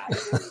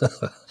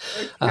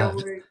 Can't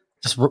wait.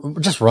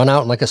 Just run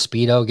out in like a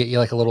Speedo, get you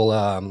like a little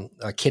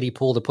a kiddie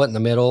pool to put in the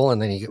middle,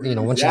 and then you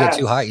know once you get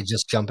too Yes. hot, you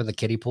just jump in the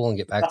kiddie pool and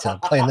get back to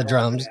playing the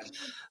drums.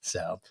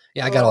 So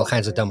yeah, I got all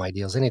kinds of dumb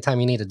ideas. Anytime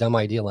you need a dumb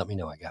idea, let me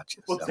know. I got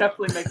you. We'll So.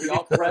 definitely make the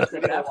all press We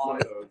at get a that lot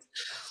point. of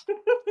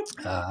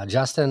those.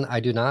 Justin, I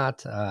do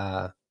not.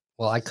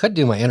 Well, I could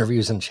do my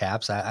interviews in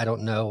chaps. I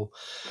don't know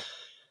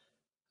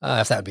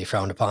if that would be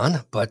frowned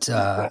upon, but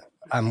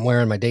I'm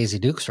wearing my Daisy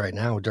Dukes right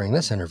now during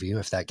this interview,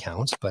 if that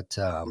counts. But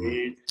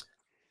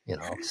you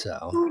know, so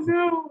Oh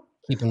no.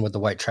 keeping with the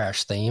white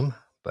trash theme.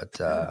 But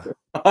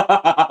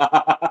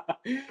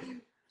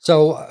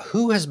so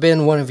who has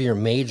been one of your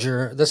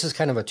major, this is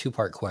kind of a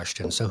 2-part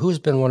question. So who's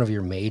been one of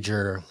your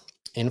major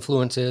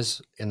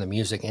influences in the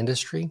music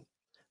industry?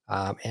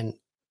 And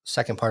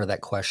second part of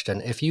that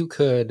question, if you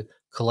could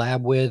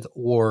collab with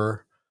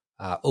or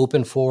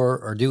open for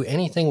or do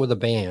anything with a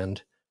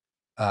band,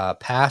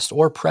 past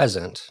or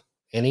present,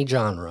 any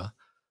genre,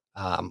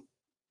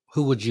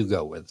 who would you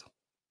go with?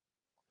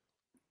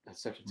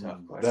 That's such a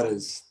tough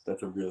question.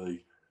 That's a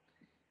really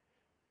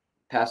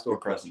Past or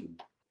good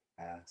present?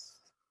 question.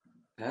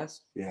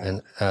 Past? Yeah.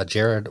 And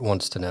Jared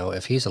wants to know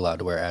if he's allowed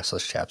to wear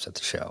assless chaps at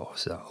the show.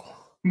 So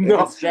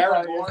No, it's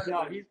Jared no, Bourne,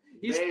 no,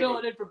 he's maybe.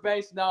 filling in for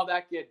bass. No,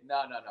 that kid.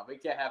 No. We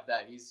can't have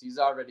that. He's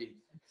already.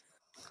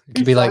 it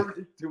could be like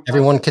already too much.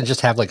 everyone can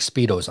just have like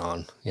Speedos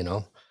on, you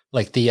know,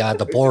 like the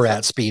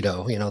Borat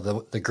Speedo, you know,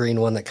 the green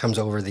one that comes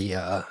over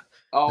the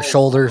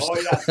shoulders. Oh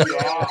yes,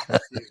 yeah.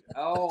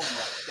 Oh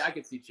my! I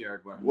could see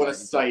Jared wearing. What a that.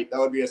 sight! That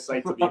would be a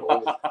sight to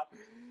behold.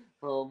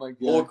 Oh my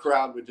The whole god!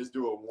 crowd would just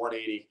do a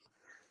 180.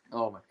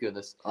 Oh my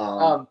goodness!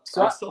 So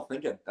So I'm still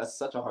thinking. That's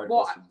such a hard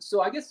well, question.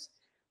 so I guess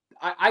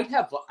I'd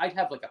have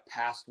like a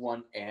past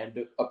one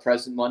and a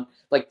present one.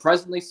 Like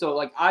presently, so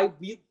like I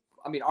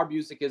mean, our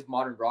music is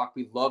modern rock.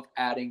 We love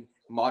adding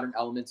modern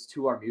elements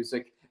to our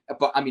music,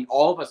 but I mean,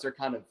 all of us are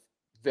kind of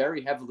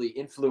very heavily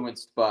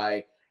influenced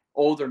by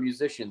older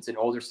musicians and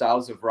older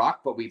styles of rock,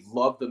 but we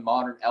love the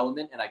modern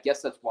element, and I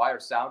guess that's why our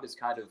sound is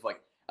kind of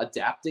like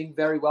adapting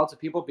very well to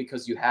people,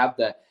 because you have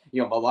that,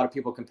 you know, a lot of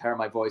people compare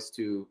my voice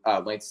to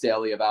Lane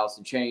Staley of Alice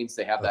in Chains.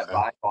 They have that Okay.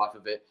 vibe off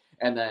of it,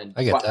 and then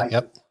I get that.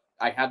 Yep.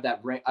 I have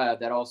that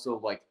that also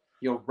like,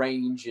 you know,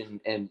 range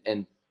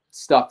and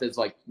stuff that's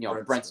like, you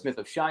know, Brent Smith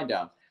of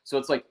Shinedown. So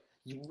it's like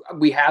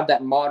we have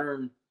that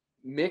modern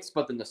mix,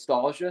 but the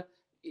nostalgia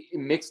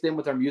mixed in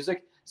with our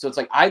music. So it's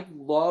like I'd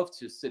love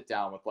to sit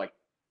down with like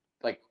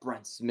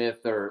Brent Smith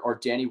or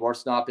Danny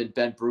Warsnop and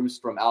Ben Bruce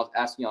from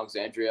Asking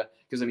Alexandria,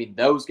 because I mean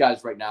those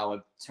guys right now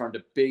have turned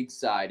a big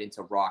side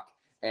into rock,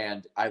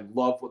 and I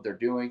love what they're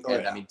doing. Oh,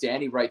 and yeah. I mean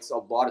Danny writes a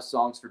lot of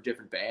songs for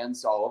different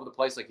bands all over the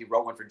place. Like he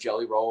wrote one for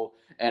Jelly Roll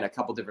and a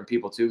couple different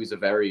people too. He's a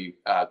very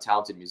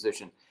talented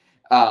musician.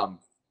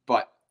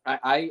 But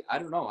I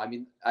don't know. I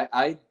mean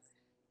I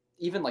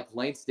even like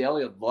Lane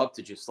Staley, I'd love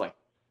to just like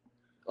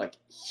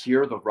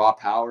hear the raw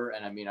power.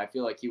 And I mean, I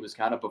feel like he was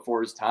kind of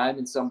before his time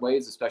in some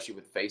ways, especially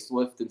with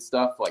Facelift and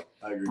stuff, like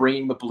I agree.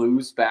 bringing the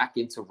blues back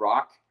into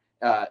rock,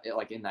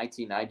 like in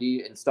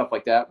 1990 and stuff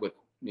like that, with,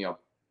 you know,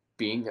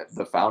 being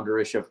the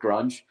founder-ish of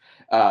grunge,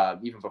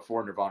 even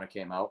before Nirvana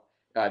came out.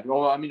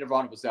 Well, I mean,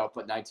 Nirvana was out,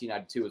 but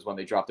 1992 is when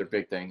they dropped their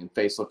big thing, and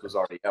Facelift was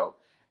already out.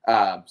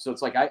 So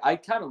it's like I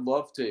kind of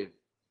love to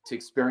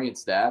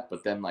experience that,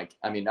 but then like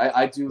I mean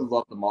I do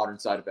love the modern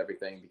side of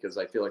everything, because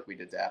I feel like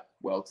we'd adapt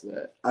well to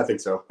that. I think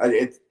so.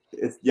 It's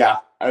yeah,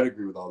 I'd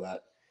agree with all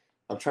that.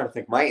 I'm trying to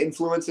think. My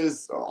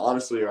influences,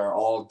 honestly, are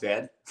all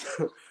dead.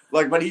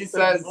 Like when he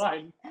says, a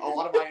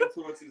lot of my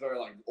influences are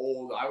like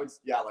old. I would,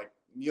 like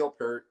Neil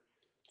Peart,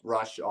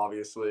 Rush,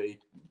 obviously,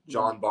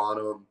 John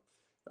Bonham,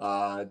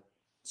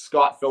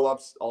 Scott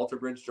Phillips, Alter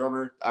Bridge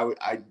drummer.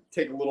 I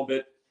take a little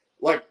bit,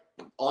 like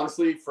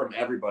honestly, from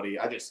everybody.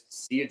 I just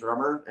see a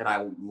drummer and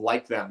I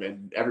like them,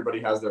 and everybody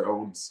has their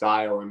own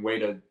style and way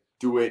to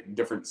do it, in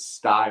different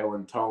style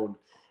and tone.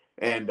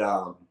 And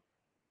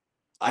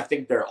I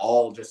think they're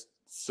all just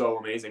so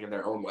amazing in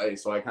their own way.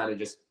 So I kind of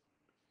just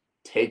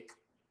take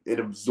and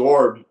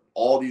absorb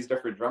all these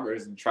different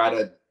drummers and try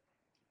to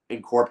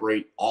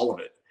incorporate all of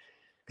it.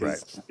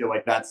 Because I feel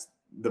like that's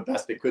the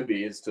best it could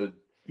be, is to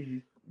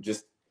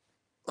just,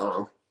 I don't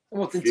know.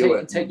 Well, then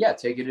feel take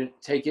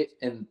it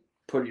and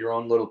put your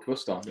own little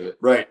twist onto it.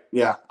 Right.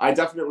 Yeah. I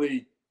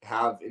definitely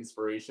have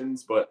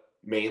inspirations, but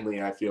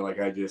mainly I feel like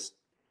I just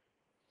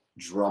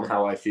drum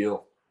how I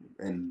feel,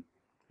 and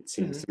it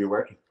seems to be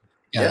working.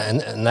 Yeah,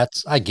 and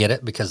that's, I get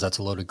it, because that's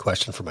a loaded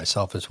question for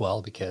myself as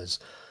well, because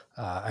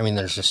I mean,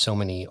 there's just so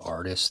many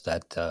artists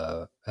that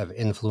have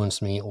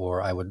influenced me,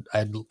 or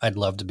I'd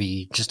love to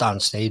be just on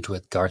stage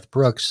with Garth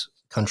Brooks,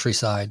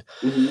 Countryside,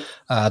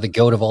 the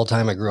goat of all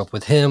time. I grew up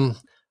with him,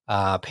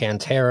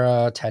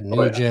 Pantera, Ted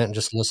Nugent,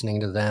 just listening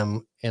to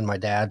them in my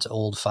dad's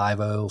old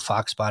 50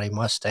 Fox Body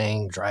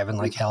Mustang, driving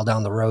like hell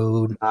down the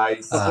road.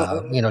 Nice.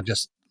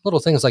 Just little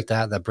things like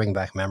that bring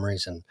back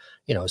memories. And,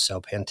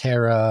 so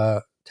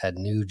Pantera, Ted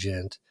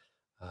Nugent,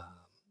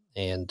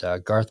 and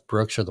Garth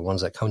Brooks are the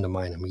ones that come to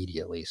mind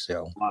immediately.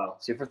 So, wow.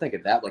 See, if we're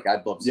thinking that, like,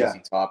 I'd love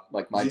ZZ Top.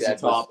 Like, my ZZ dad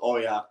Top.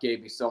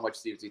 Gave me so much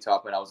ZZ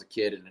Top when I was a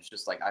kid, and it's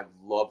just like I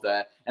love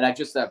that. And I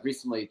just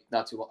recently,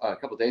 a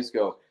couple of days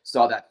ago,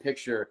 saw that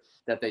picture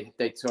that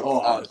they took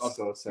of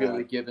so sad.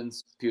 Billy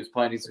Gibbons. He was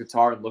playing his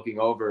guitar and looking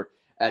over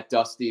at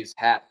Dusty's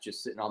hat,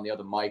 just sitting on the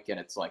other mic,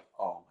 and it's like,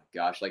 oh my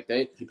gosh, like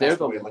they're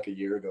like a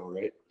year ago,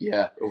 right?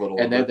 Yeah, a little.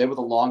 And they were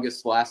the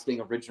longest lasting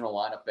original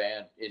lineup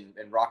band in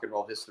rock and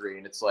roll history,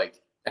 and it's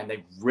like. And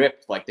they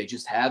ripped, like they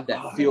just had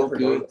that feel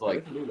good,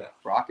 like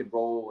rock and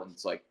roll. And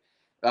it's like,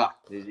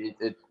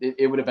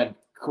 it would have been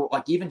cool.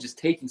 Like even just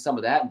taking some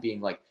of that and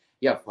being like,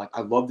 yeah, like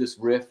I love this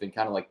riff and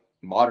kind of like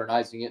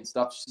modernizing it and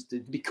stuff. Just,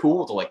 it'd be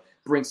cool to like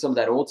bring some of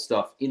that old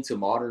stuff into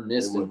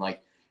modernness and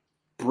like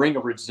bring a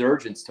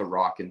resurgence to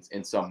rock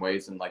in some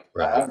ways. And like,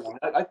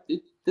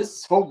 this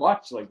is so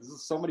much, like this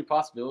is so many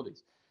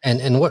possibilities.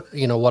 And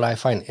what I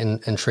find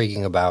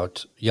intriguing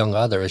about Young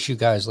Other is you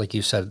guys, like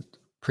you said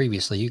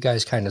previously, you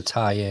guys kind of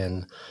tie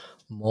in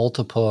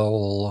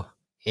multiple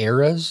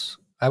eras,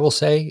 I will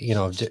say,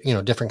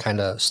 different kind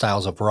of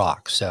styles of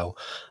rock. So,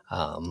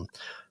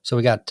 so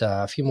we got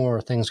a few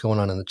more things going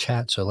on in the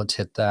chat. So let's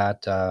hit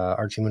that.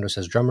 Archie Mundo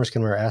says drummers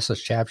can wear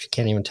assless chaps. You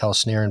can't even tell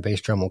snare and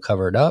bass drum will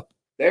cover it up.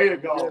 There you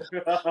go.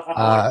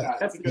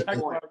 That's a good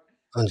point.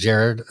 And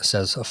Jared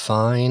says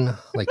fine,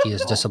 like he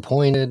is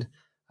disappointed.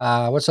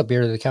 What's up,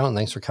 Bearded Accountant?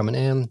 Thanks for coming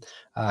in.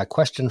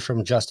 Question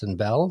from Justin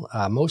Bell.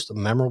 Most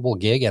memorable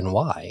gig and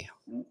why?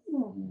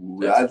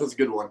 That's a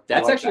good one.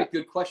 That's actually a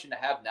good question to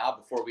have now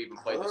before we even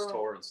play this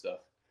tour and stuff.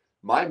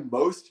 My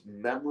most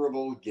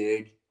memorable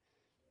gig,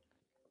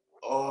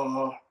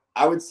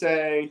 I would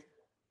say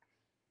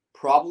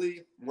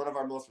probably one of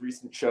our most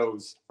recent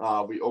shows.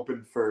 We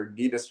opened for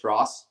Nina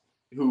Strauss,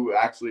 who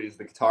actually is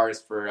the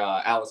guitarist for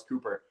Alice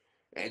Cooper,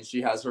 and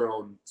she has her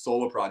own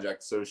solo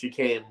project. So she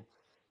came,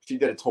 she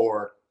did a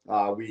tour.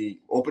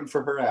 We opened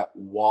for her at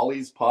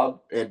Wally's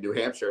Pub in New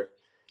Hampshire.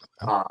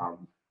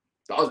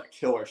 That was a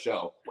killer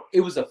show.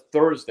 It was a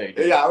Thursday.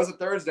 Yeah, it was a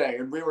Thursday,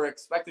 and we were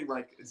expecting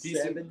like a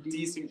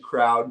decent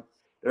crowd.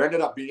 There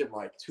ended up being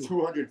like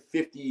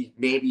 250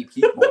 maybe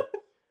people,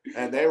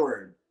 and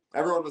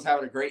everyone was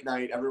having a great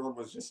night. Everyone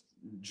was just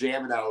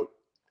jamming out.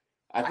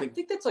 I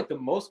think that's like the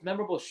most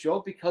memorable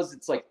show because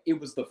it's like it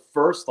was the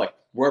first like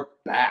we're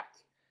back.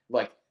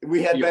 Like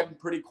we had been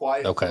pretty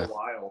quiet for a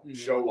while,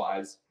 show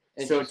wise.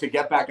 And so to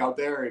get back out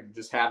there and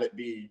just have it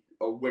be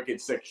a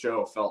wicked sick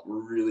show felt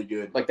really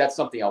good. Like that's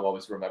something I'll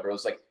always remember. It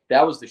was like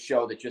that was the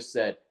show that just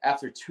said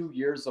after 2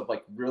 years of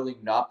like really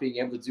not being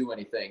able to do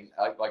anything,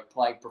 like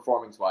playing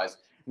performance wise,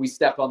 we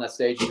stepped on that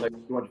stage with like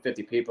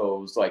 250 people.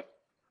 It was like,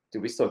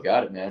 dude, we still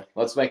got it, man.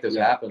 Let's make this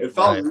happen. It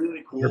felt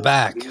really cool. We're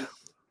back.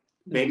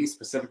 Maybe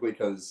specifically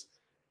because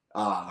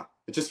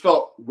it just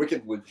felt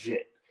wicked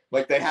legit.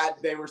 Like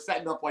they were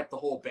setting up like the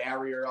whole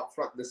barrier up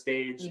front of the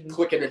stage,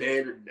 clicking it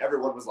in, and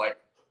everyone was like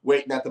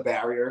waiting at the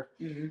barrier.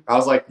 I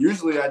was like,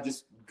 usually I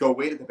just go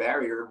wait at the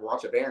barrier and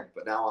watch a band,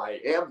 but now I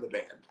am the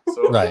band.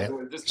 So it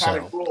was just kind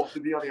of cool to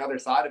be on the other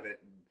side of it.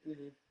 It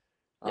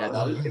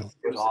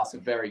was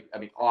awesome.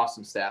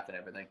 Awesome staff and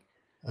everything.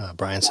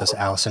 Brian says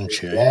Allison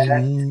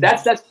Chain.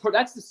 That's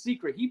the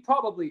secret.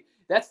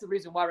 That's the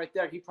reason why right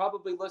there. He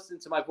probably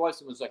listened to my voice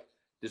and was like,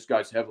 this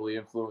guy's heavily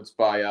influenced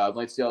by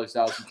Lance Staley's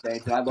Allison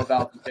Chains, and I love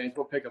Allison Chains.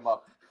 Go pick him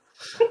up.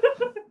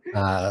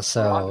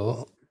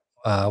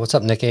 What's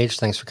up, Nick H?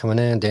 Thanks for coming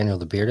in. Daniel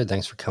the Bearded,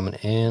 thanks for coming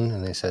in.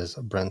 And he says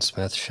Brent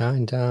Smith,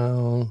 Shine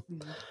Down.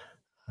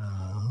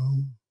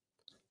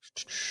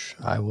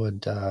 I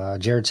would.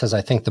 Jared says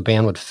I think the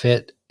band would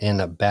fit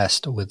in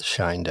best with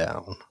Shine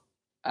Down.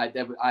 I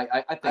think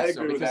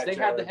so because they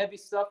have the heavy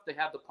stuff, they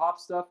have the pop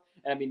stuff,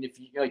 and I mean, if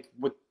you like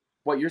with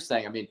what you're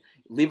saying, I mean,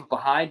 Leave It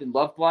Behind and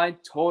Love Blind,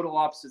 total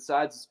opposite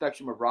sides of the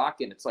spectrum of rock,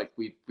 and it's like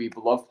we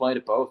love playing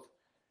it both.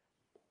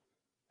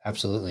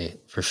 Absolutely,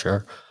 for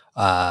sure.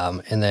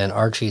 And then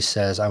Archie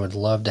says, I would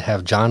love to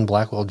have John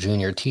Blackwell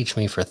Jr. teach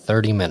me for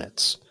 30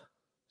 minutes.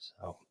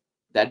 So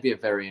that'd be a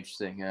very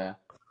interesting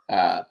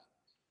kind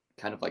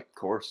of like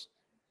course.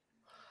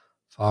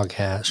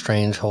 Foghat,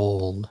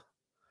 Strangehold.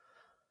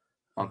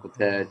 Uncle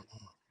Ted.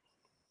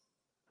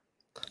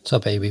 What's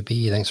up, ABB?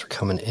 Thanks for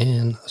coming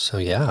in. So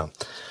yeah.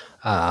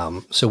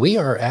 So we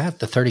are at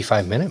the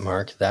 35-minute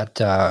mark. That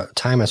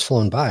time has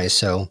flown by.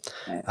 So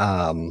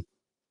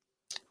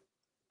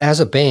as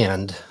a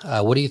band,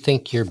 what do you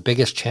think your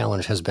biggest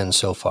challenge has been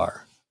so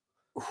far?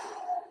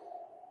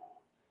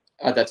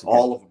 That's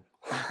all of them.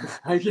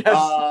 I guess.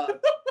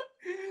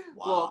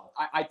 Well,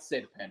 I'd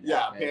say the pandemic.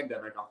 Yeah, man.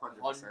 pandemic,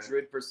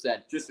 100%.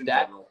 100%. Just in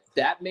That general.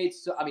 that made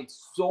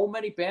so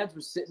many bands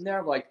were sitting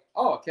there like,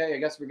 oh, okay, I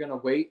guess we're gonna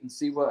wait and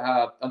see what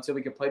until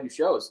we can play new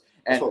shows.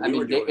 That's And what we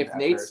were doing if at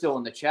Nate's first. still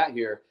in the chat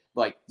here,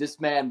 like this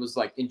man was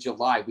like in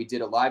July, we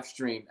did a live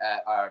stream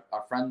at our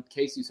friend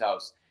Casey's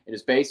house in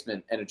his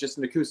basement, and it's just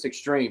an acoustic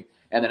stream.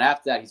 And then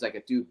after that, he's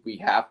like, dude, we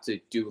have to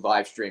do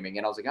live streaming.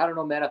 And I was like, I don't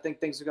know, man. I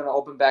think things are going to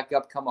open back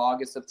up come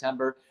August,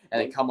 September.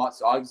 And then come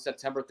August,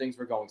 September, things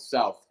were going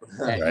south.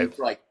 And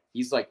Right.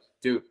 he's like,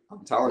 dude,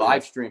 I'm telling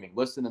live streaming,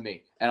 listen to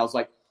me. And I was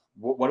like,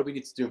 what do we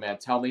need to do, man?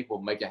 Tell me, we'll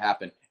make it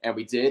happen. And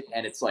we did.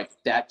 And it's like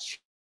that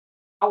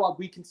how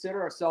we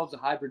consider ourselves a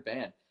hybrid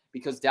band,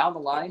 because down the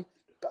line,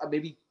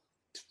 maybe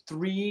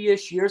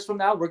 3-ish years from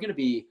now, we're going to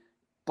be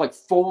like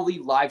fully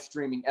live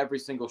streaming every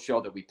single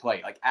show that we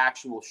play, like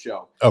actual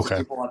show. Okay.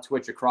 People on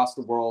Twitch across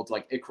the world,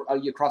 like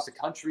across the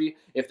country,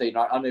 if they're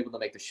not unable to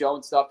make the show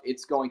and stuff,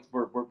 it's going.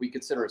 We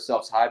consider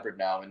ourselves hybrid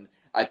now, and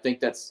I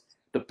think that's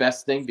the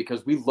best thing,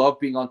 because we love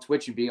being on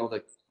Twitch and being able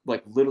to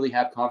like literally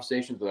have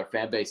conversations with our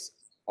fan base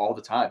all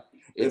the time.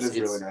 It is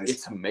really nice.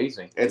 It's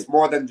amazing. It's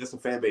more than just a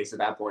fan base at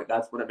that point.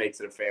 That's when it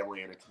makes it a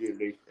family and a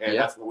community, and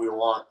that's what we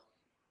want.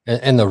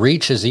 And the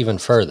reach is even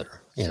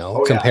further,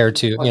 compared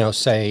to, 100%.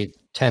 say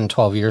 10,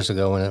 12 years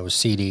ago when it was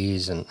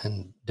CDs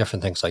and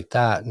different things like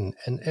that. And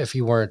if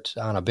you weren't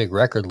on a big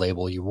record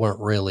label, you weren't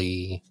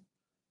really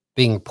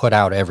being put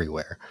out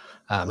everywhere.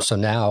 So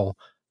now,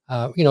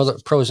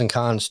 the pros and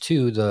cons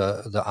to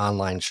the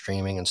online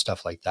streaming and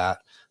stuff like that,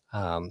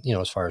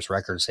 as far as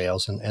record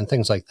sales and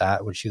things like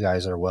that, which you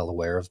guys are well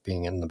aware of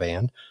being in the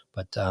band.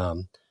 But,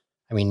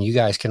 you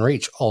guys can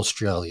reach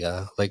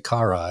Australia, Lake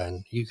Cara,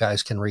 and you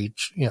guys can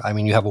reach, you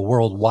have a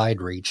worldwide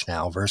reach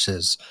now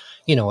versus,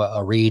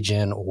 a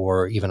region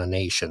or even a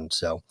nation.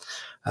 So,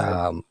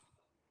 so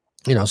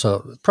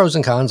pros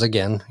and cons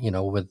again,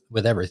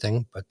 with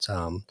everything, but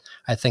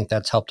I think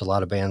that's helped a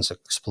lot of bands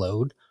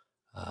explode.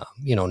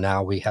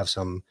 Now we have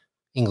some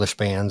English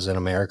bands in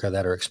America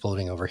that are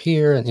exploding over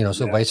here, and,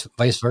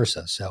 vice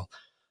versa. So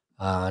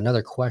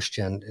another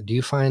question, do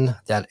you find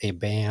that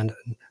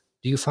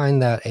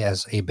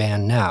as a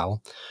band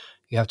now,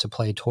 you have to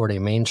play toward a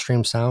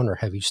mainstream sound, or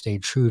have you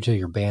stayed true to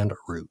your band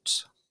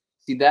roots?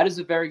 See, that is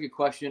a very good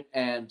question.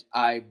 And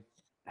I'm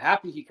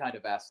happy he kind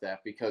of asked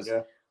that, because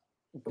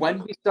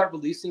when we start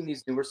releasing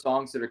these newer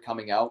songs that are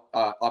coming out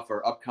off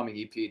our upcoming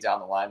EP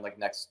down the line, like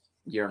next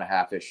year and a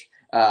half-ish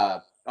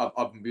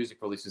of music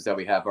releases that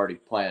we have already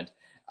planned,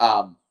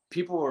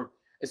 people are,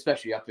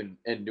 especially up in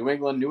New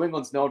England. New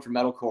England's known for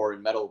metalcore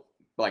and metal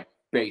like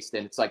based,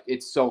 and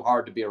it's so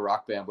hard to be a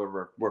rock band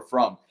where we're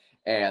from,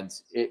 and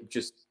it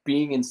just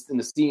being in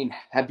the scene,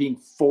 being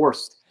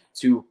forced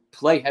to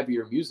play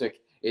heavier music,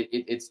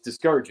 it's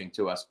discouraging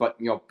to us. But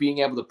being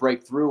able to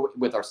break through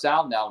with our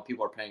sound now, and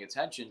people are paying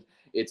attention,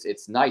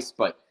 it's nice.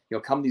 But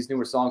come these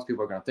newer songs,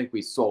 people are going to think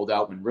we sold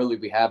out when really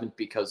we haven't,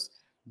 because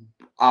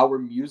our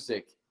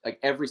music, like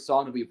every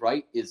song that we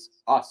write, is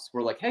us.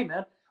 We're like, hey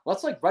man,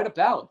 let's like write a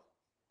ballad.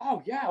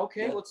 Oh yeah,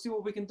 okay, let's see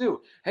what we can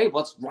do. Hey,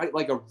 let's write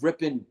like a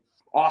ripping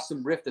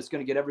awesome riff that's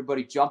going to get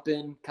everybody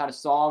jumping kind of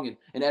song, and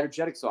an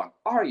energetic song.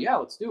 All right, yeah,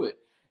 let's do it.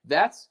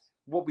 That's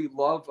what we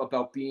love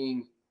about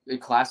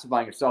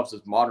classifying ourselves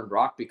as modern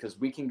rock, because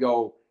we can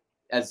go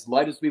as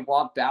light as we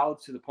want,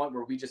 ballads to the point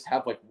where we just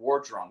have like war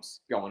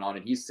drums going on,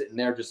 and he's sitting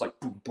there just like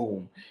boom,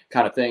 boom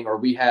kind of thing. Or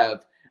we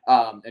have,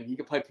 and he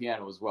can play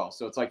piano as well.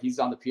 So it's like he's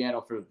on the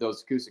piano for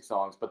those acoustic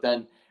songs. But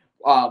then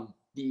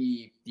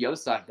the other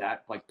side of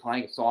that, like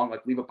playing a song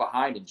like Leave It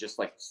Behind and just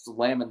like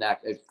slamming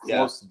that as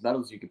close as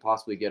metal as you could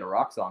possibly get a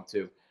rock song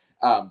to.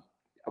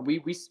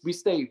 We'd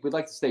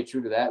like to stay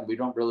true to that, and we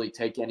don't really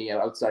take any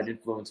outside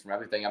influence from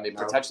everything.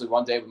 Potentially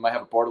one day we might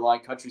have a borderline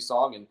country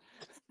song, and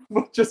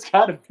we'll just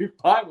kind of be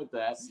fine with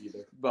that.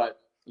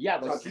 But yeah,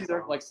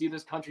 like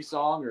Seether's country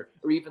song,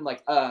 or even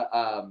like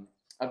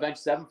Avenged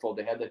Sevenfold,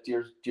 they had that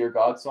Dear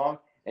God song,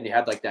 and he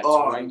had like that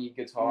twangy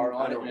guitar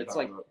on it, and it's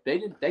like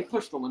they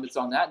pushed the limits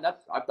on that, and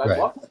I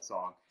love that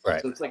song.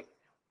 Right. So it's like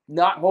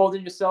not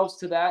holding yourselves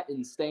to that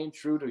and staying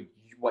true to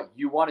what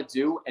you want to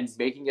do and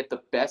making it the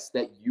best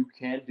that you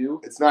can do.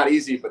 It's not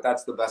easy, but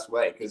that's the best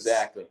way.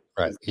 Exactly.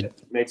 Right.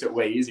 It makes it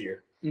way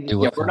easier.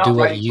 We're not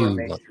writing for a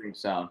mainstream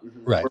sound.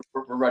 Right.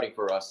 We're writing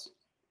for us.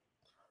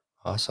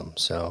 Awesome.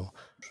 So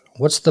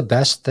what's the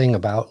best thing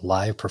about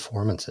live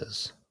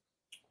performances?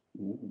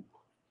 Ooh.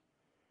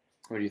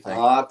 What do you think?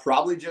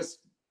 Probably just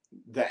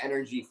the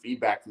energy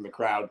feedback from the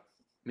crowd.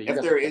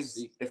 If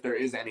there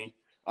is any.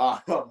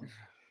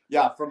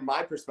 Yeah, from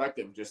my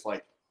perspective, just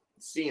like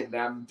seeing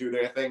them do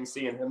their thing,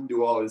 seeing him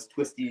do all his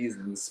twisties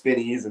and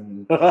spinnies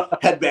and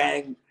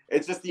headbang.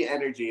 It's just the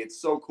energy. It's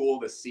so cool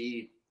to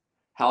see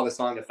how the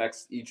song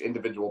affects each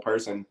individual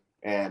person.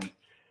 And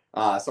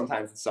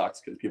sometimes it sucks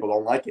because people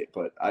don't like it,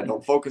 but I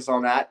don't focus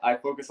on that. I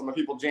focus on the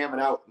people jamming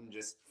out and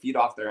just feed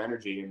off their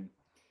energy. And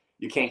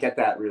you can't get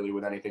that really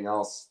with anything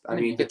else. I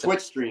mean, the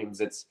Twitch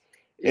streams, it's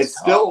it's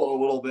still a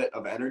little bit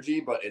of energy,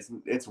 but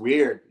it's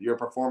weird. You're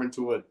performing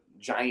to a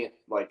giant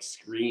like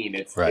screen.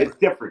 It's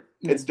different.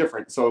 It's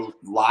different. So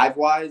live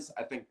wise,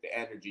 I think the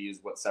energy is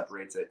what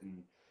separates it.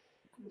 And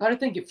I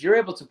think if you're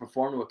able to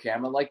perform to a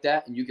camera like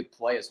that, and you could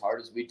play as hard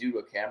as we do to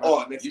a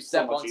camera, it makes you it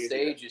step so much on easier.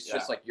 stage, it's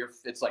just like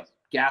it's like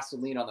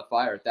gasoline on the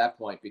fire at that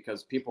point,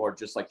 because people are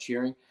just like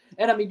cheering.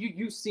 And I mean,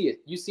 you see it.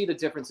 You see the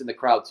difference in the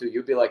crowd too.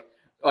 You'll be like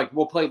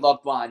we'll play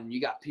Love Blind, and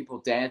you got people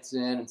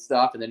dancing and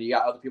stuff, and then you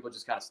got other people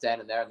just kind of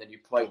standing there, and then you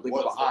play Leave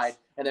It Behind,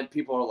 and then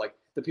people are like,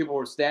 the people who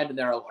are standing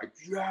there are like,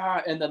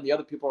 yeah, and then the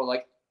other people are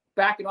like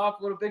backing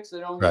off a little bit so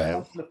they don't get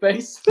punched in the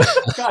face.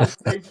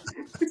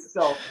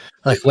 So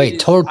like, wait,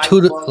 two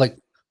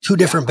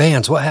different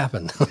bands. What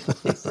happened?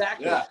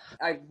 Exactly. Yeah.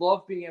 I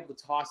love being able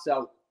to toss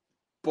out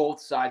both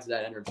sides of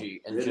that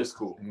energy and just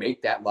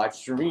make that live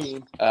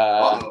stream.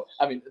 I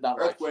mean, not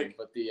live stream,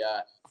 but the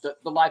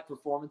live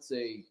performance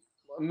a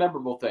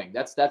memorable thing.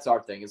 That's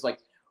our thing. It's like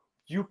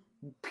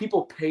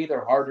people pay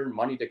their hard-earned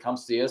money to come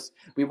see us.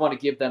 We want to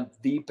give them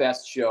the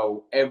best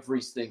show every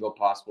single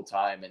possible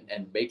time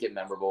and make it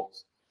memorable.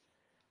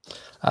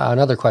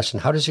 Another question: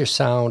 how does your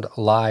sound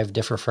live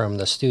differ from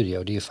the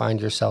studio? Do you find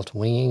yourself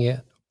winging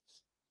it?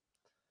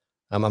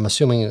 I'm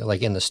assuming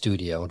like in the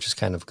studio, just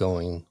kind of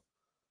going,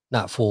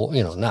 not full,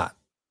 not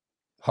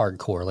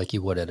hardcore like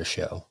you would at a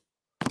show.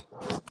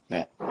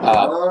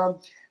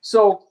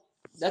 So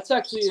that's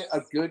actually a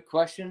good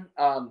question.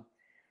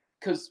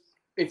 Because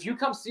if you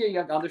come see a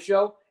Young Other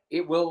show,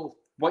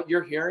 what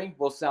you're hearing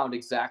will sound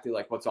exactly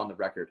like what's on the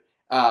record.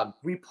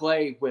 We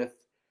play with,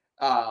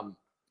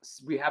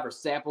 we have our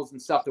samples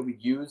and stuff that we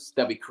use,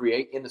 that we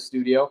create in the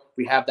studio.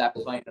 We have that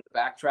playing at the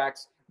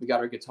backtracks. We got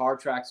our guitar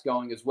tracks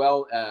going as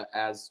well,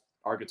 as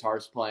our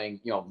guitars playing,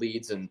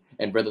 leads and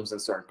rhythms in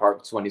certain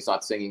parts when he's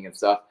not singing and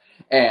stuff.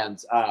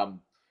 And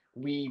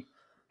we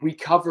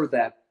cover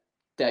that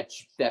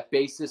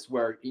basis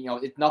where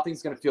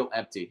nothing's going to feel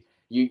empty.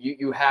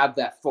 You have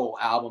that full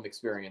album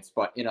experience,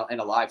 but in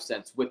a live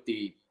sense with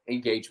the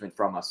engagement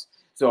from us.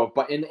 So,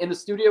 but in the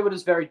studio, it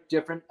is very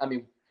different. I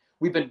mean,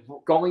 we've been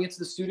going into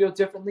the studio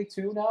differently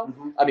too now.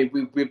 Mm-hmm. I mean,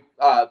 we're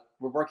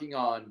working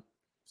on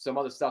some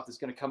other stuff that's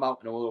going to come out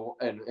in a little,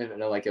 in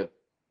like a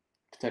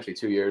potentially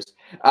 2 years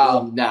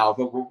now.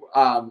 But we're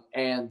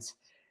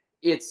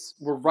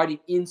writing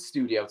in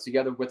studio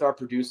together with our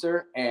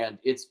producer, and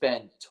it's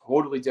been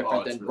totally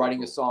different than really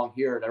writing a song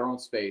here in our own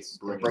space.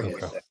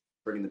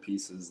 Bringing the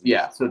pieces.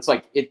 Yeah, so it's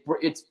like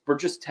we're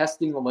just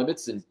testing the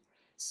limits and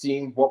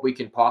seeing what we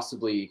can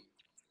possibly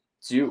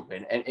do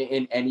in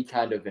any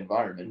kind of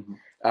environment.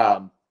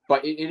 Mm-hmm.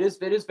 But it is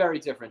very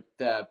different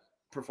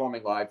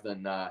performing live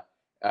than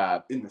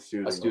in the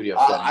studio. A studio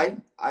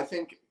setting. I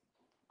think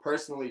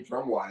personally,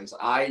 drum wise,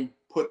 I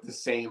put the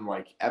same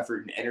like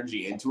effort and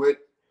energy into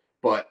it,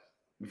 but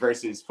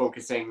versus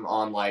focusing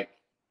on like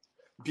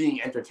being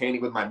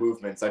entertaining with my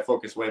movements, I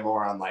focus way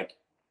more on like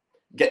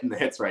getting the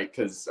hits right,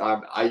 because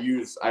I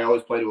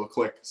always play to a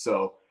click.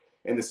 So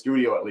in the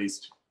studio, at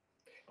least,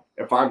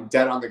 if I'm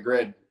dead on the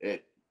grid,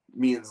 it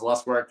means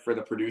less work for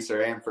the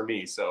producer and for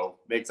me, so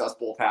makes us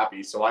both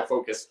happy. So I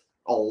focus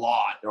a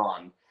lot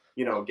on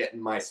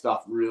getting my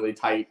stuff really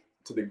tight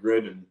to the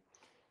grid and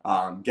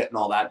getting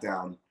all that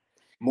down,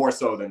 more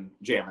so than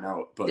jamming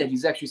out. But yeah,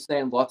 he's actually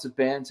saying lots of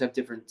bands have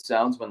different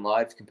sounds when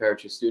live compared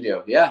to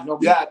studio. No,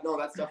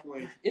 that's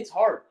definitely, it's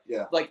hard.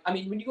 Yeah, like, I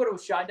mean, when you go to a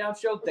Shinedown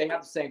show, they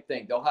have the same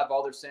thing. They'll have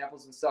all their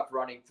samples and stuff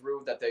running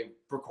through that they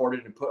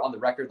recorded and put on the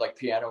record, like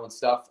piano and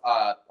stuff,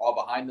 all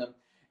behind them.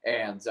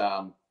 And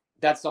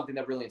that's something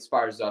that really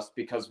inspires us,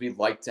 because we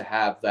like to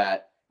have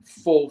that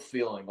full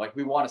feeling. Like,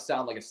 we want to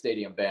sound like a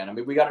stadium band. I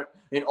mean, we got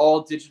an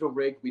all digital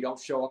rig. We don't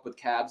show up with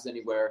cabs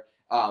anywhere.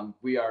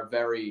 We are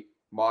very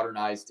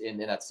modernized in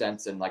that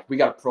sense, and like we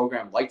got a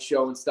program light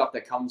show and stuff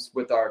that comes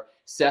with our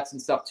sets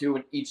and stuff too,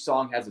 and each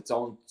song has its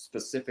own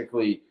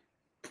specifically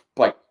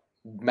like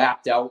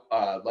mapped out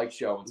light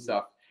show and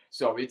stuff.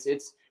 So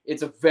it's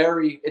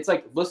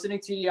like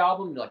listening to the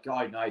album, you're like,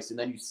 oh, nice, and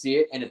then you see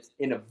it and it's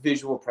in a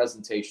visual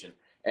presentation,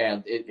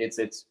 and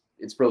it's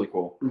really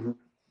cool. Mm-hmm.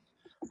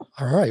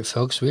 All right,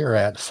 folks, we are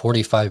at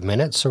 45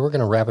 minutes, so we're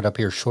going to wrap it up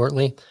here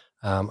shortly.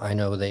 I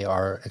know they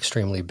are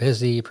extremely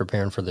busy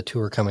preparing for the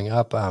tour coming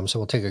up. So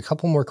we'll take a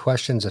couple more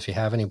questions. If you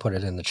have any, put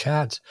it in the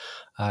chat,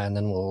 and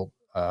then we'll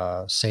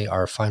say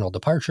our final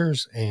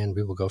departures, and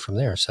we will go from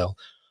there. So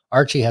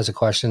Archie has a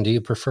question. Do you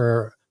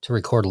prefer to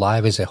record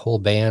live as a whole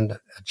band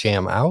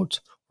jam out,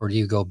 or do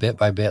you go bit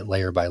by bit,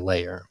 layer by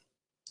layer?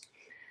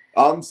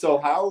 So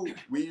how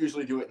we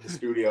usually do it in the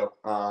studio.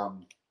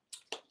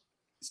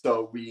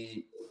 So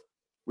we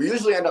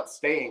usually end up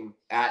staying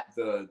at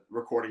the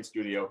recording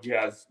studio. He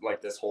has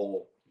like this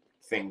whole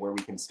thing where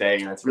we can stay,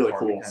 and it's really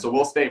cool. So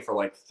we'll stay for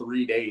like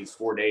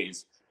 4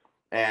 days.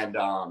 And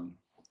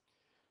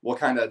we'll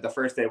kind of, the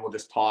first day we'll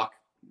just talk,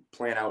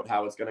 plan out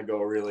how it's going to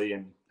go really,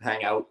 and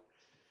hang out,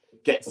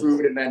 get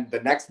food. And then the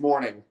next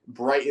morning,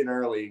 bright and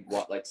early,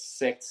 like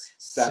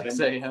 6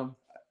 a.m.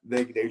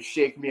 They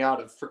shake me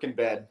out of freaking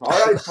bed. All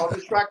right, I'll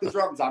just track the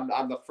drums.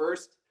 I'm the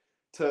first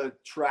to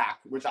track,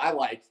 which I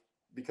like.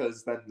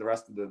 because then the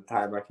rest of the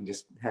time I can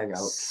just hang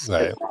out,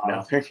 Right.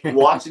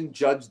 watch and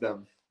judge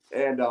them.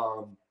 And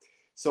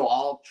so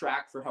I'll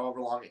track for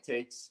however long it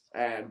takes.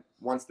 And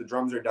once the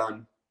drums are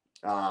done,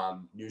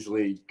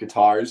 usually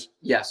guitars.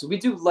 Yeah, so we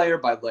do layer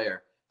by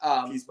layer,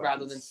 Piece by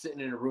rather piece. than sitting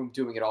in a room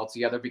doing it all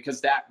together,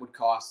 because that would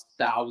cost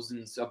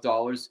thousands of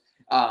dollars.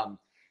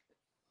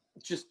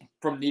 Just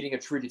from needing a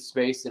treated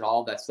space and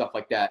all that stuff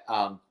like that.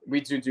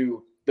 We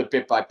do the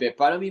bit by bit.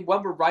 But I mean,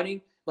 when we're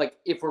writing, like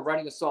if we're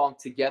writing a song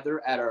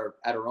together at our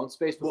own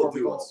space before We'll we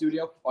do go in all. the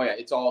studio, oh yeah,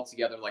 it's all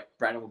together. Like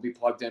Brandon will be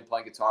plugged in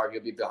playing guitar,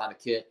 he'll be behind the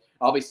kit.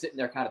 I'll be sitting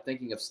there kind of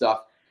thinking of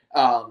stuff.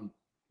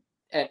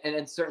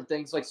 And certain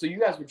things, like, so you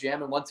guys were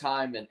jamming one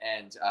time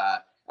and I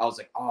was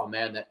like, oh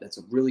man, that's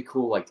a really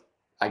cool, like,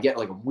 I get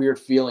like a weird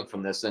feeling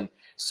from this. And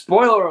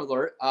spoiler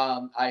alert,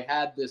 I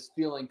had this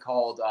feeling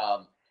called I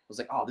was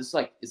like, oh, this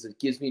like it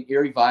gives me an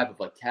eerie vibe of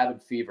like Cabin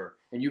Fever.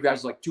 And you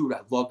guys are like, dude, I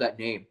love that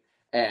name.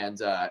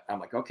 And I'm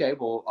like, okay,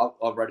 well,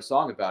 I'll write a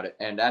song about it.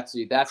 And that's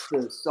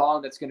the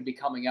song that's going to be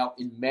coming out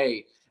in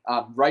May,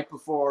 right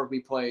before we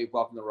play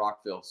Welcome to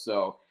Rockville.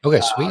 So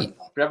Okay, sweet.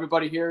 for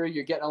everybody here,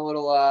 you're getting a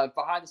little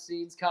behind the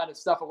scenes kind of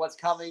stuff of what's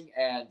coming.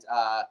 And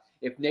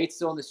if Nate's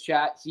still in this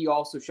chat, he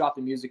also shot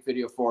the music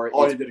video for it.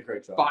 Oh, It's he did a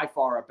great job. by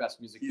far our best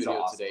music He's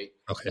video awesome. to date.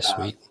 Okay,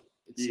 sweet.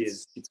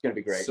 It's going to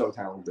be great. So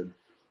talented.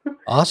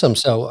 Awesome.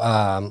 So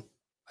I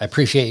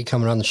appreciate you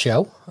coming on the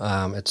show.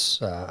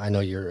 I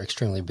know you're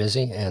extremely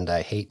busy, and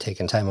I hate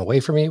taking time away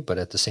from you, but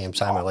at the same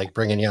time, I like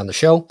bringing you on the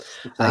show.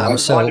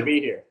 It's fun to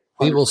be here.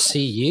 We will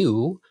see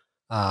you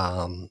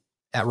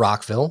at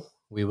Rockville.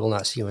 We will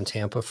not see you in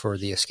Tampa for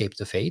the Escape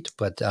the Fate.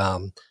 But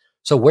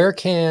so where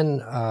can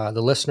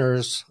the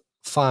listeners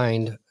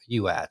find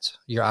you at?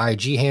 Your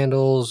IG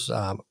handles,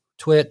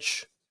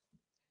 Twitch?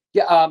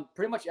 Yeah,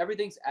 pretty much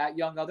everything's at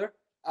Young Other.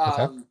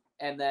 Okay.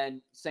 And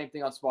then same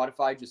thing on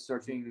Spotify, just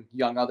searching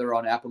Young Other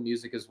on Apple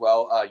Music as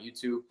well,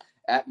 YouTube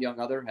at Young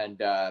Other, and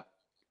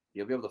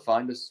you'll be able to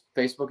find us,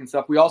 Facebook and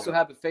stuff. We also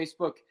have a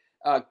Facebook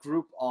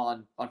group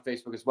on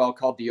Facebook as well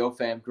called the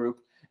OFAM group.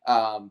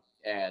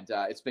 And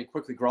it's been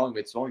quickly growing.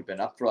 It's only been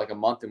up for like a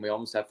month and we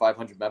almost have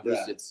 500 members.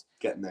 Yeah. It's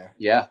Getting there.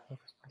 yeah.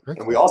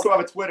 And we also have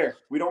a Twitter.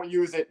 We don't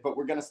use it, but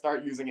we're going to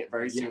start using it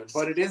very soon. Yes.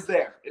 But it is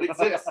there. It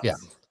exists. Yeah.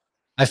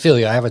 I feel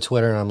you. I have a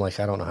Twitter, and I'm like,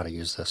 I don't know how to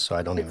use this, so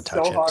I don't even It's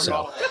touch so it. hard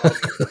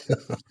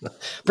So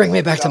bring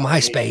me back to Yeah,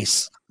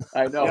 MySpace.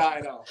 I know. Yeah, I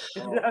know.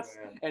 Oh, Yes.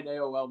 man. And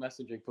AOL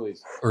messaging,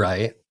 please.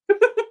 Right.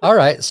 All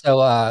right.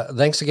 So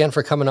thanks again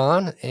for coming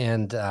on,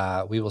 and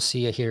we will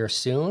see you here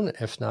soon.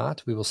 If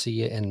not, we will see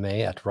you in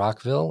May at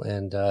Rockville,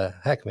 and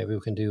heck, maybe we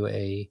can do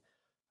a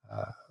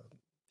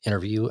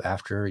interview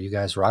after you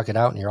guys rock it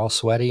out and you're all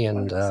sweaty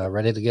and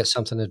ready to get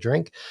something to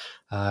drink.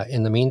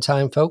 In the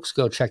meantime, folks,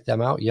 go check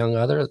them out. Young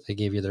Other, they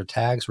gave you their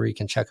tags where you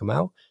can check them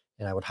out,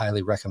 and I would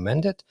highly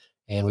recommend it.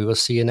 And we will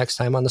see you next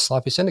time on the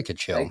Sloppy Syndicate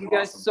Show. Thank you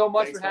guys Awesome. so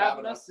much Thanks for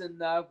having us, and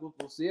we'll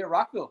see you at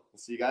Rockville. We'll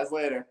see you guys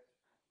later.